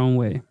go their own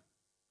way,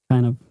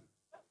 kind of.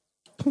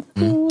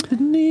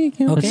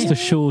 That's the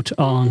short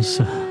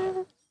answer.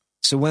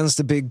 So when's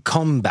the big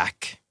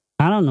comeback?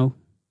 I don't know.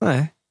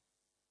 Nej.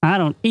 I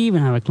don't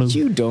even have a clue.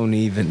 You don't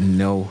even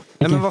know.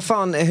 Nej, men vad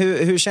fan,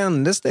 hur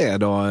kändes det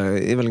då?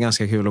 Det är väl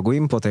ganska kul att gå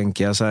in på,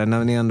 tänker jag. Så här,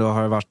 när ni ändå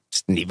har varit...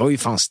 Ni var ju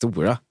fan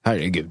stora,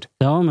 herregud.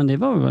 Ja, men det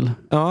var vi väl.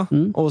 Ja,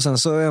 och sen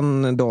så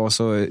en dag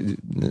så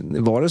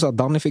var det så att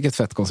Danny fick ett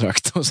fett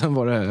kontrakt och sen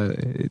var det,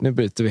 nu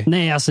bryter vi.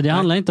 Nej, alltså det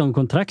handlar inte om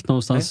kontrakt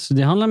någonstans. Nej.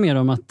 Det handlar mer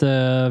om att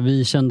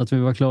vi kände att vi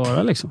var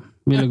klara liksom.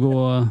 Ville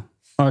gå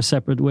our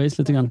separate ways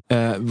lite grann.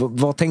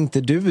 Vad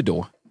tänkte du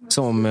då?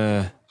 Som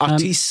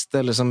artist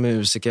eller som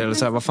musiker eller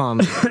så här,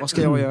 vad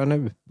ska jag göra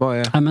nu?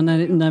 Ja, men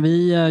när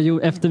vi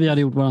efter vi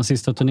hade gjort vår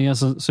sista turné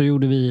så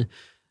gjorde vi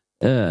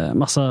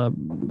massa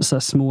så här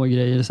små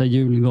grejer, så här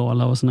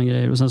julgala och såna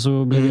grejer, och sen så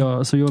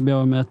jobbade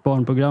jag med ett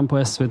barnprogram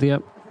på SVT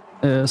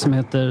som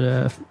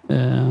heter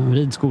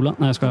Ridskola.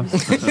 Nej, jag skojar.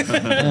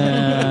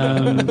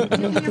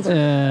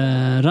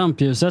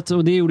 Rampljuset,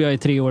 och det gjorde jag i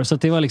 3 år, så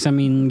det var liksom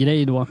min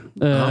grej då.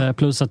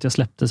 Plus att jag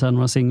släppte så här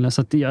några singlar,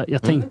 så att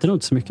jag tänkte nog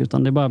inte så mycket,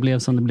 utan det bara blev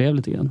som det blev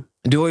lite grann.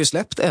 Du har ju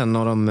släppt en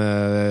av de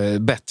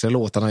bättre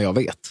låtarna jag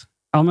vet.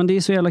 Ja, men det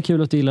är så jävla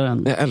kul att du gillar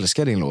den. Jag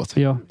älskar din låt.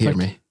 Ja, Hear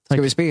Me.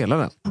 Ska vi spela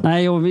den?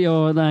 Nej,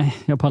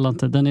 jag pallar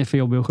inte. Den är för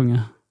jobbig att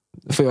sjunga.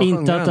 Får jag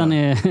inte att den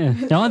är...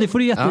 Ja, det får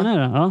du jättegärna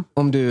göra. Ja.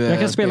 Om du jag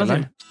kan spela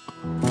till.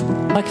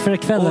 Tack för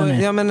ikväll.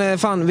 Ja, men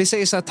fan, vi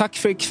säger så här, tack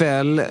för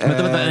ikväll.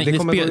 Det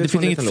finns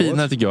inget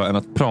finare tycker jag än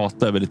att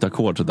prata över lite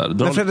ackord sådär.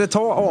 Men Fredde,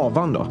 ta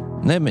avan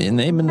då. Nej, det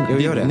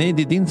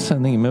är din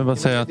sändning. Men jag vill bara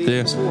säga att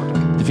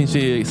det finns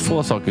ju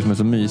få saker som är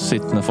så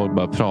mysigt när folk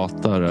bara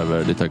pratar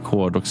över lite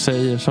ackord och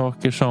säger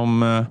saker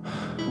som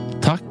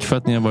tack för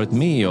att ni har varit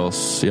med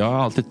oss. Jag har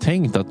alltid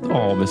tänkt att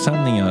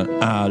AV-sändningar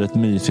är ett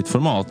mysigt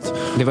format.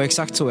 Det var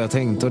exakt så jag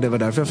tänkte, och det var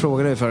därför jag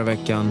frågade dig förra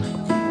veckan.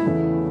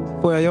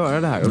 Får jag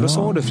göra det här? Och då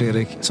sa du,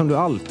 Fredrik, som du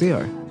alltid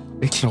gör.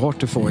 Det är klart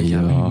du får.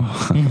 Ja.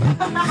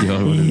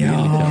 Gör vad du vill.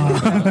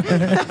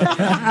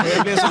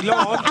 Jag blev så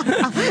glad.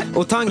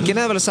 Och tanken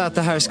är väl så att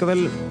det här ska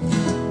väl...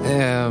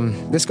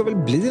 det ska väl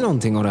bli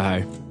någonting av det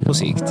här på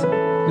sikt.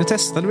 Nu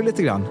testade vi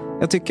lite grann.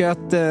 Jag tycker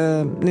att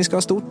ni ska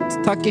ha stort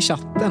tack i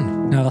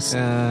chatten. Ja,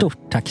 stort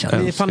tack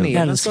chatten. Vi i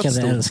panelen ska ha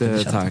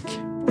stort tack.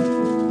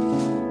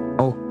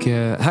 Och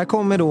här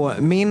kommer då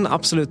min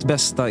absolut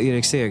bästa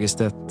Erik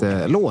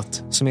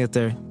Segerstedt-låt som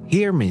heter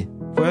Hear Me.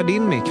 Får jag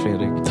din mick,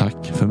 Fredrik?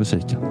 Tack för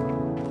musiken.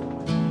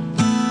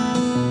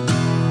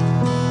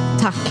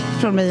 Tack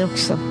från mig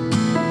också.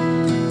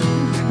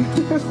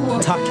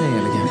 Tack,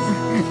 Angelica.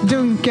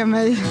 Dunka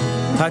mig.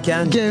 Tack,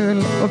 Angie.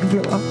 Gul och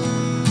blå.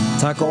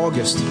 Tack,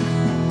 August.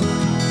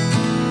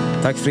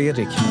 Tack,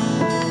 Fredrik.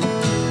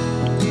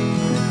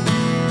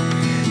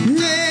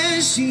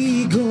 There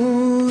she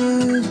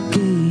goes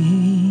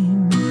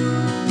again.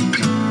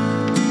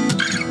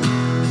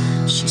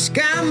 She's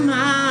got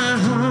my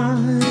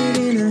heart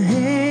in her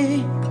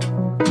hand.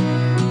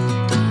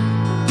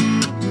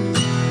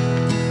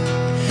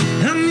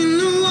 I'm in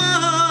the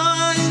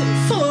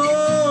waterfall.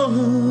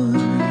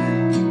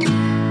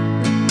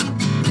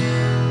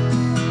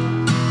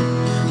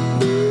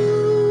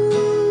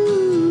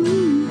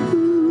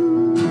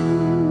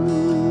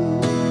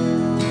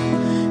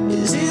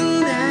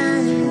 Isn't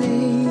that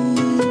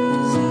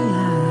lazy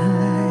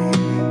eye?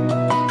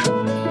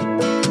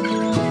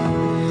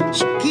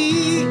 She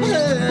keep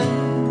her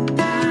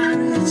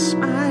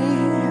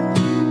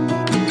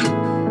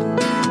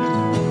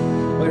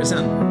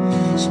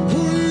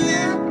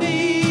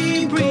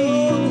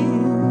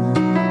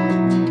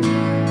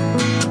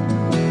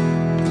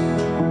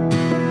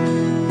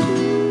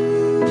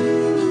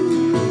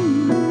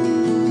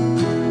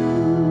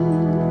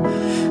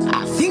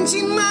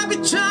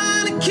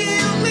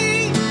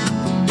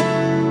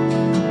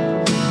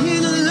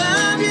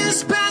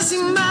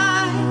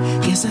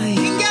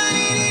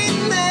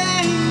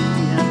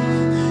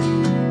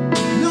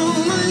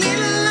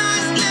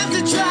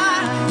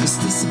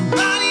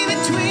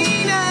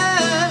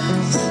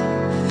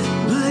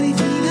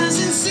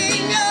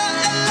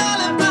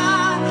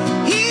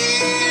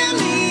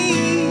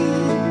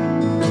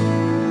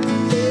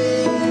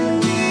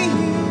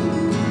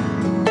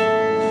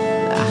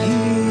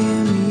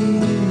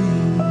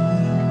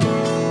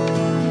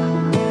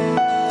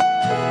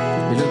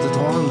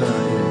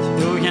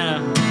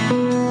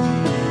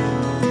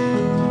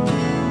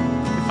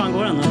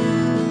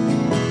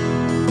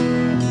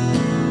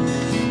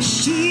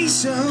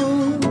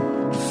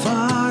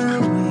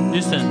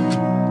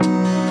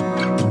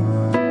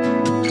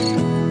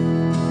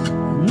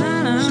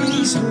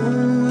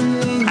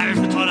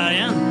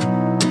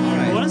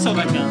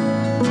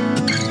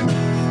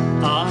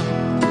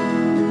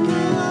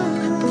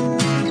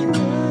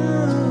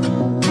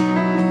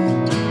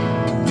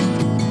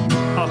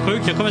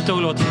inte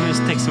ihåg låten, men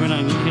texten med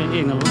den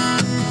egna låten.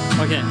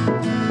 Okej.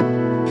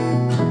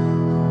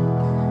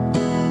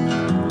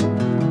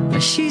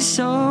 She's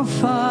so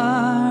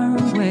far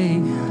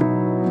away.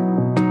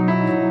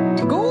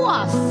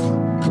 Gås!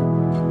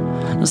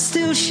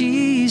 Still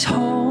she's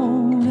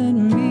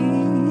holding me.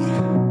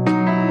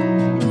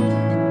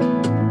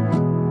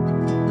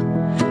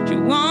 She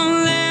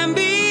won't let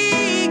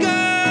me go.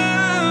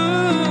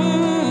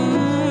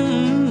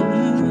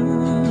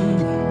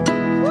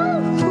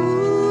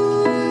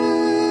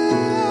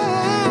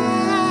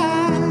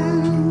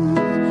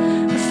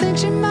 I think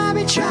she might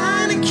be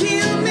trying to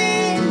kill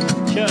me.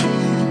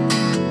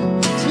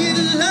 Sweet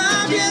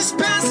love just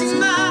passing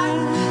by.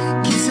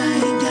 Guess I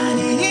ain't got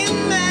it in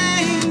me.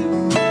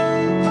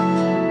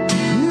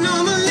 No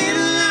more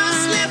little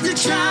else left to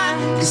try.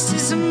 Cause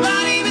there's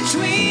somebody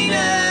between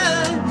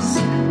us.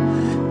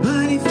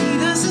 But if he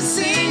doesn't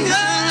sing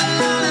her a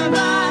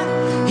lullaby,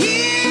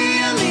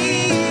 hear me.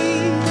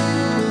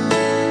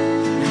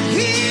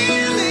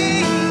 Hear me.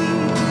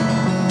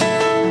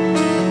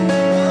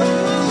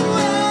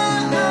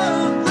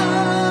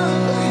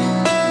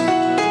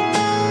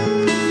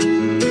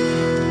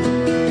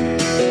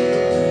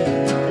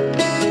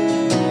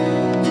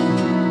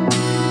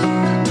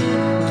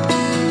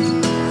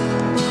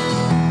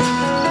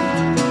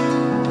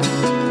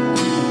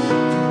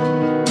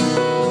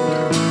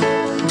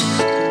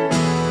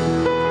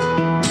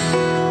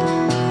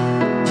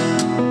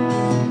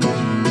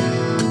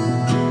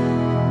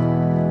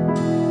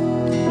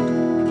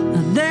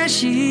 There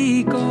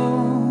she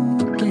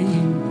goes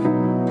again.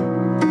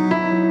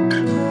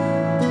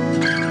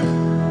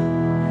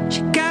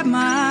 She got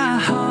my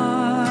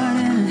heart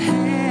in her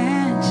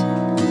hands.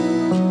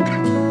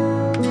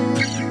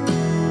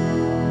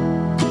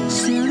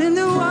 Still in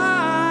the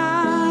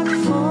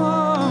waterfall.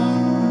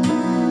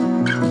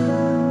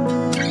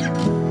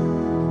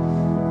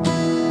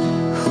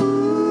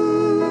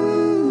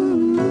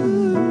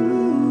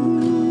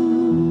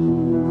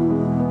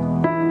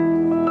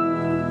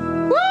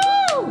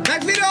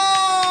 Tack för idag!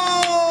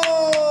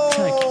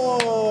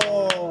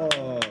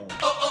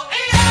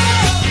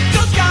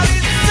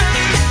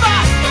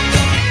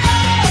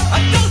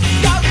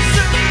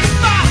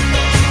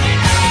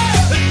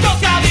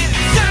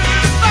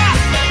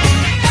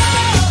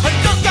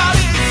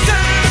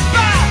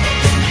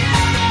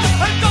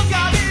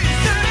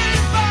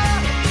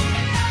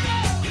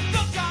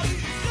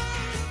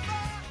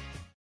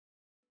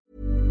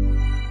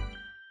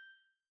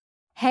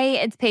 Hey,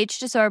 it's Paige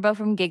DeSorbo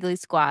from Giggly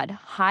Squad.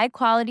 High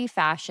quality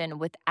fashion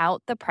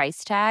without the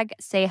price tag.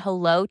 Say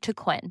hello to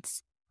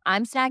Quince.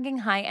 I'm snagging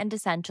high-end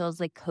essentials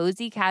like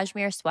cozy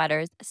cashmere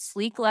sweaters,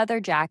 sleek leather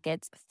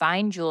jackets,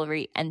 fine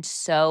jewelry, and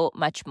so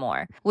much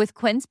more. With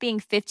Quince being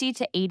 50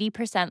 to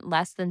 80%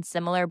 less than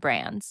similar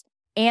brands.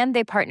 And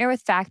they partner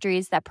with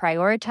factories that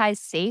prioritize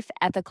safe,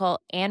 ethical,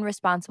 and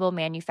responsible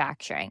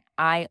manufacturing.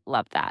 I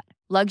love that.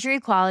 Luxury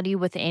quality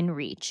within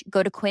reach.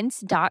 Go to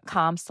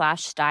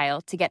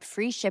quince.com/style to get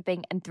free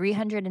shipping and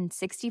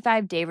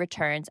 365-day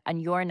returns on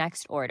your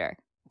next order.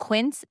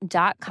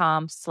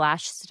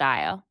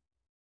 Quince.com/style.